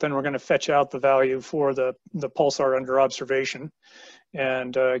out, but then we're going to fetch out the value for the pulsar under observation,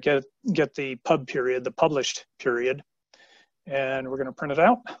 and get the pub period, the published period, and we're going to print it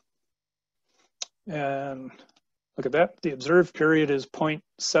out. And look at that. The observed period is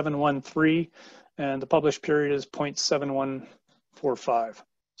 0.713, and the published period is 0.7145.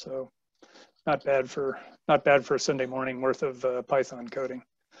 So not bad for a Sunday morning worth of Python coding.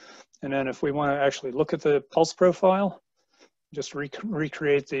 And then if we want to actually look at the pulse profile, just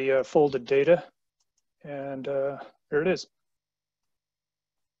recreate the folded data, and there it is.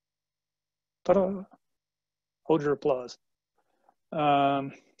 Ta-da! Hold your applause.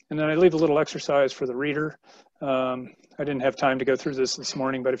 And then I leave a little exercise for the reader. I didn't have time to go through this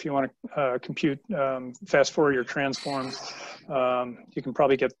morning, but if you want to compute fast forward your transforms, you can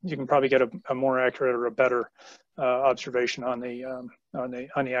probably get a more accurate or a better observation on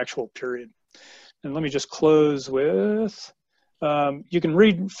the actual period. And let me just close with, you can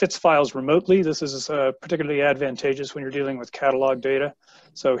read FITS files remotely. This is particularly advantageous when you're dealing with catalog data.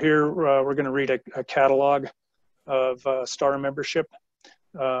 So here we're going to read a catalog of STAR membership.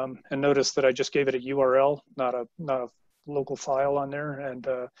 And notice that I just gave it a URL, not a local file on there. And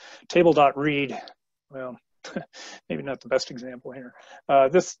table.read, well, maybe not the best example here.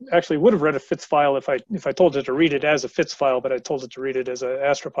 This actually would have read a FITS file if I told it to read it as a FITS file, but I told it to read it as an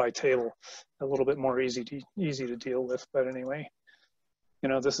astroPI table, a little bit more easy to deal with. But anyway,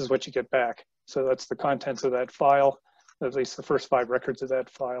 this is what you get back. So that's the contents of that file, at least the first 5 records of that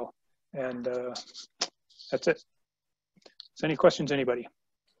file, and that's it. So any questions, anybody?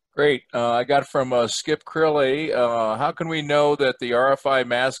 Great. I got from Skip Crilly. How can we know that the RFI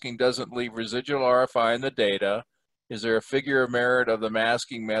masking doesn't leave residual RFI in the data? Is there a figure of merit of the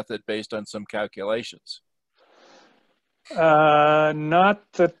masking method based on some calculations? Not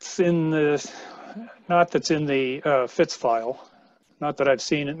that's in the FITS file. Not that I've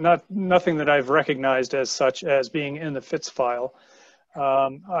seen. Nothing that I've recognized as such as being in the FITS file.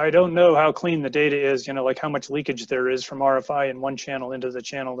 I don't know how clean the data is, like how much leakage there is from RFI in one channel into the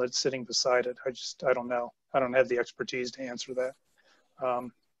channel that's sitting beside it. I don't know. I don't have the expertise to answer that.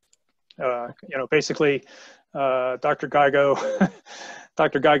 Basically, Dr. Geigo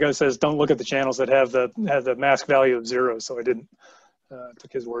says, don't look at the channels that have the mask value of 0. So I didn't,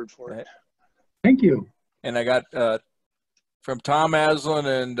 took his word for it. Thank you. And I got, from Tom Aslan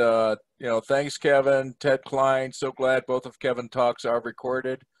and, thanks, Kevin, Ted Klein. So glad both of Kevin's talks are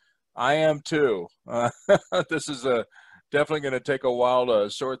recorded. I am too. This is definitely going to take a while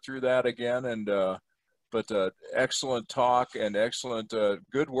to sort through that again. But excellent talk and excellent,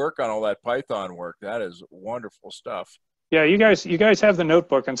 good work on all that Python work. That is wonderful stuff. Yeah, you guys have the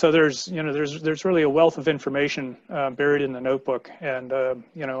notebook, and so there's really a wealth of information buried in the notebook, and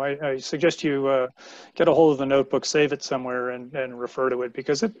I suggest you get a hold of the notebook, save it somewhere, and refer to it,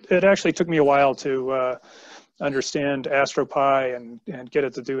 because it actually took me a while to understand astroPI and get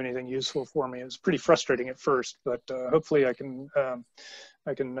it to do anything useful for me. It was pretty frustrating at first, but hopefully I can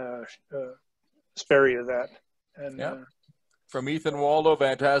spare you that. And yeah. From Ethan Waldo,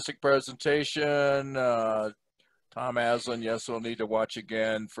 fantastic presentation. Tom Aslin, yes, we'll need to watch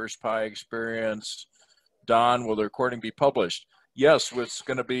again. First Pi experience. Don, will the recording be published? Yes, it's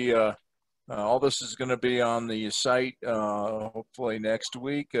going to be, all this is going to be on the site hopefully next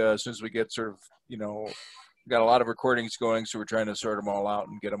week, as soon as we get sort of, we've got a lot of recordings going, so we're trying to sort them all out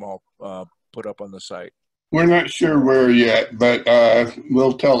and get them all put up on the site. We're not sure where yet, but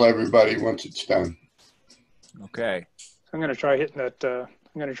we'll tell everybody once it's done. Okay. I'm going to try hitting that. I'm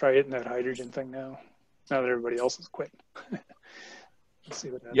going to try hitting that hydrogen thing now. Now that everybody else has quit. Let's see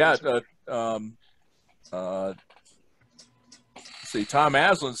what happens. Yeah. See, Tom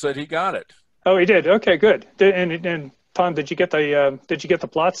Aslin said he got it. Oh, he did. Okay, good. And Tom, did you get the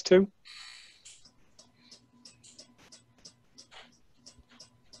plots too?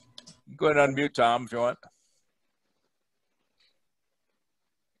 Go ahead and unmute Tom if you want.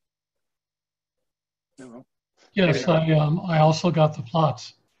 No. Yes, I also got the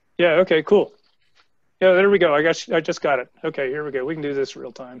plots. Yeah. Okay. Cool. Yeah. There we go. I just got it. Okay. Here we go. We can do this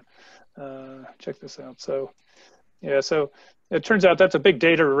real time. Check this out. So, yeah. So it turns out that's a big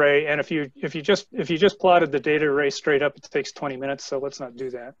data array, and if you just plotted the data array straight up, it takes 20 minutes. So let's not do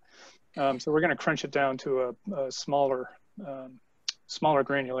that. So we're going to crunch it down to a smaller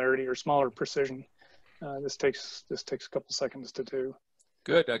granularity or smaller precision. This takes a couple seconds to do.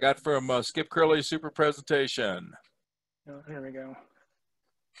 Good. I got from Skip Curley super presentation. Oh, here we go.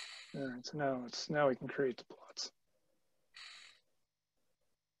 All right. So now we can create the plots.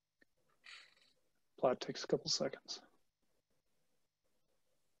 Plot takes a couple seconds.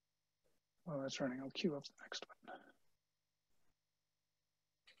 Oh, that's running. I'll queue up the next one.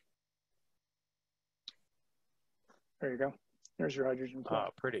 There you go. There's your hydrogen plot.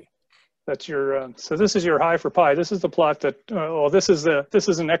 Ah, pretty. That's your. So this is your high for pi. This is the plot that. This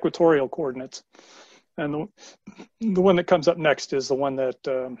is an equatorial coordinates, and the one that comes up next is the one that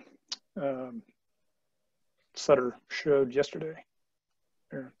Sutter showed yesterday.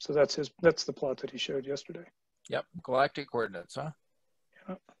 Here. So that's the plot that he showed yesterday. Yep, galactic coordinates, huh?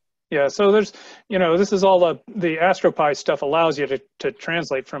 Yeah. So there's, this is all the AstroPi stuff allows you to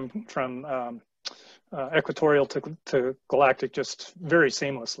translate from equatorial to galactic just very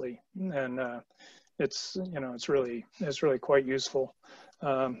seamlessly, and it's really quite useful.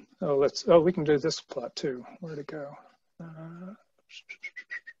 We can do this plot too. Where'd it go?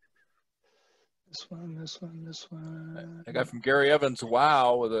 This one. I got from Gary Evans,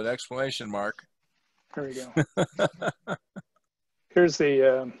 wow, with an exclamation mark. There we go. Here's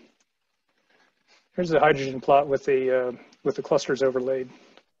the hydrogen plot with the clusters overlaid.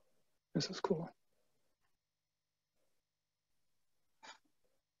 This is cool.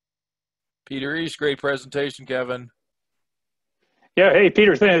 Peter East, great presentation, Kevin. Yeah, hey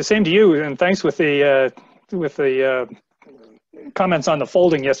Peter, same to you, and thanks with the comments on the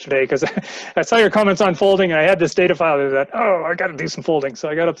folding yesterday, because I saw your comments on folding, and I had this data file that I got to do some folding, so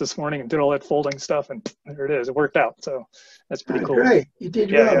I got up this morning and did all that folding stuff, and there it is. It worked out, so that's pretty cool. Great, you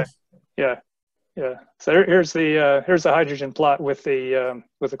did well. Yeah. So here's the hydrogen plot with the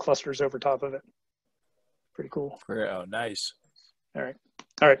clusters over top of it. Pretty cool. Oh, nice. All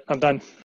right, I'm done.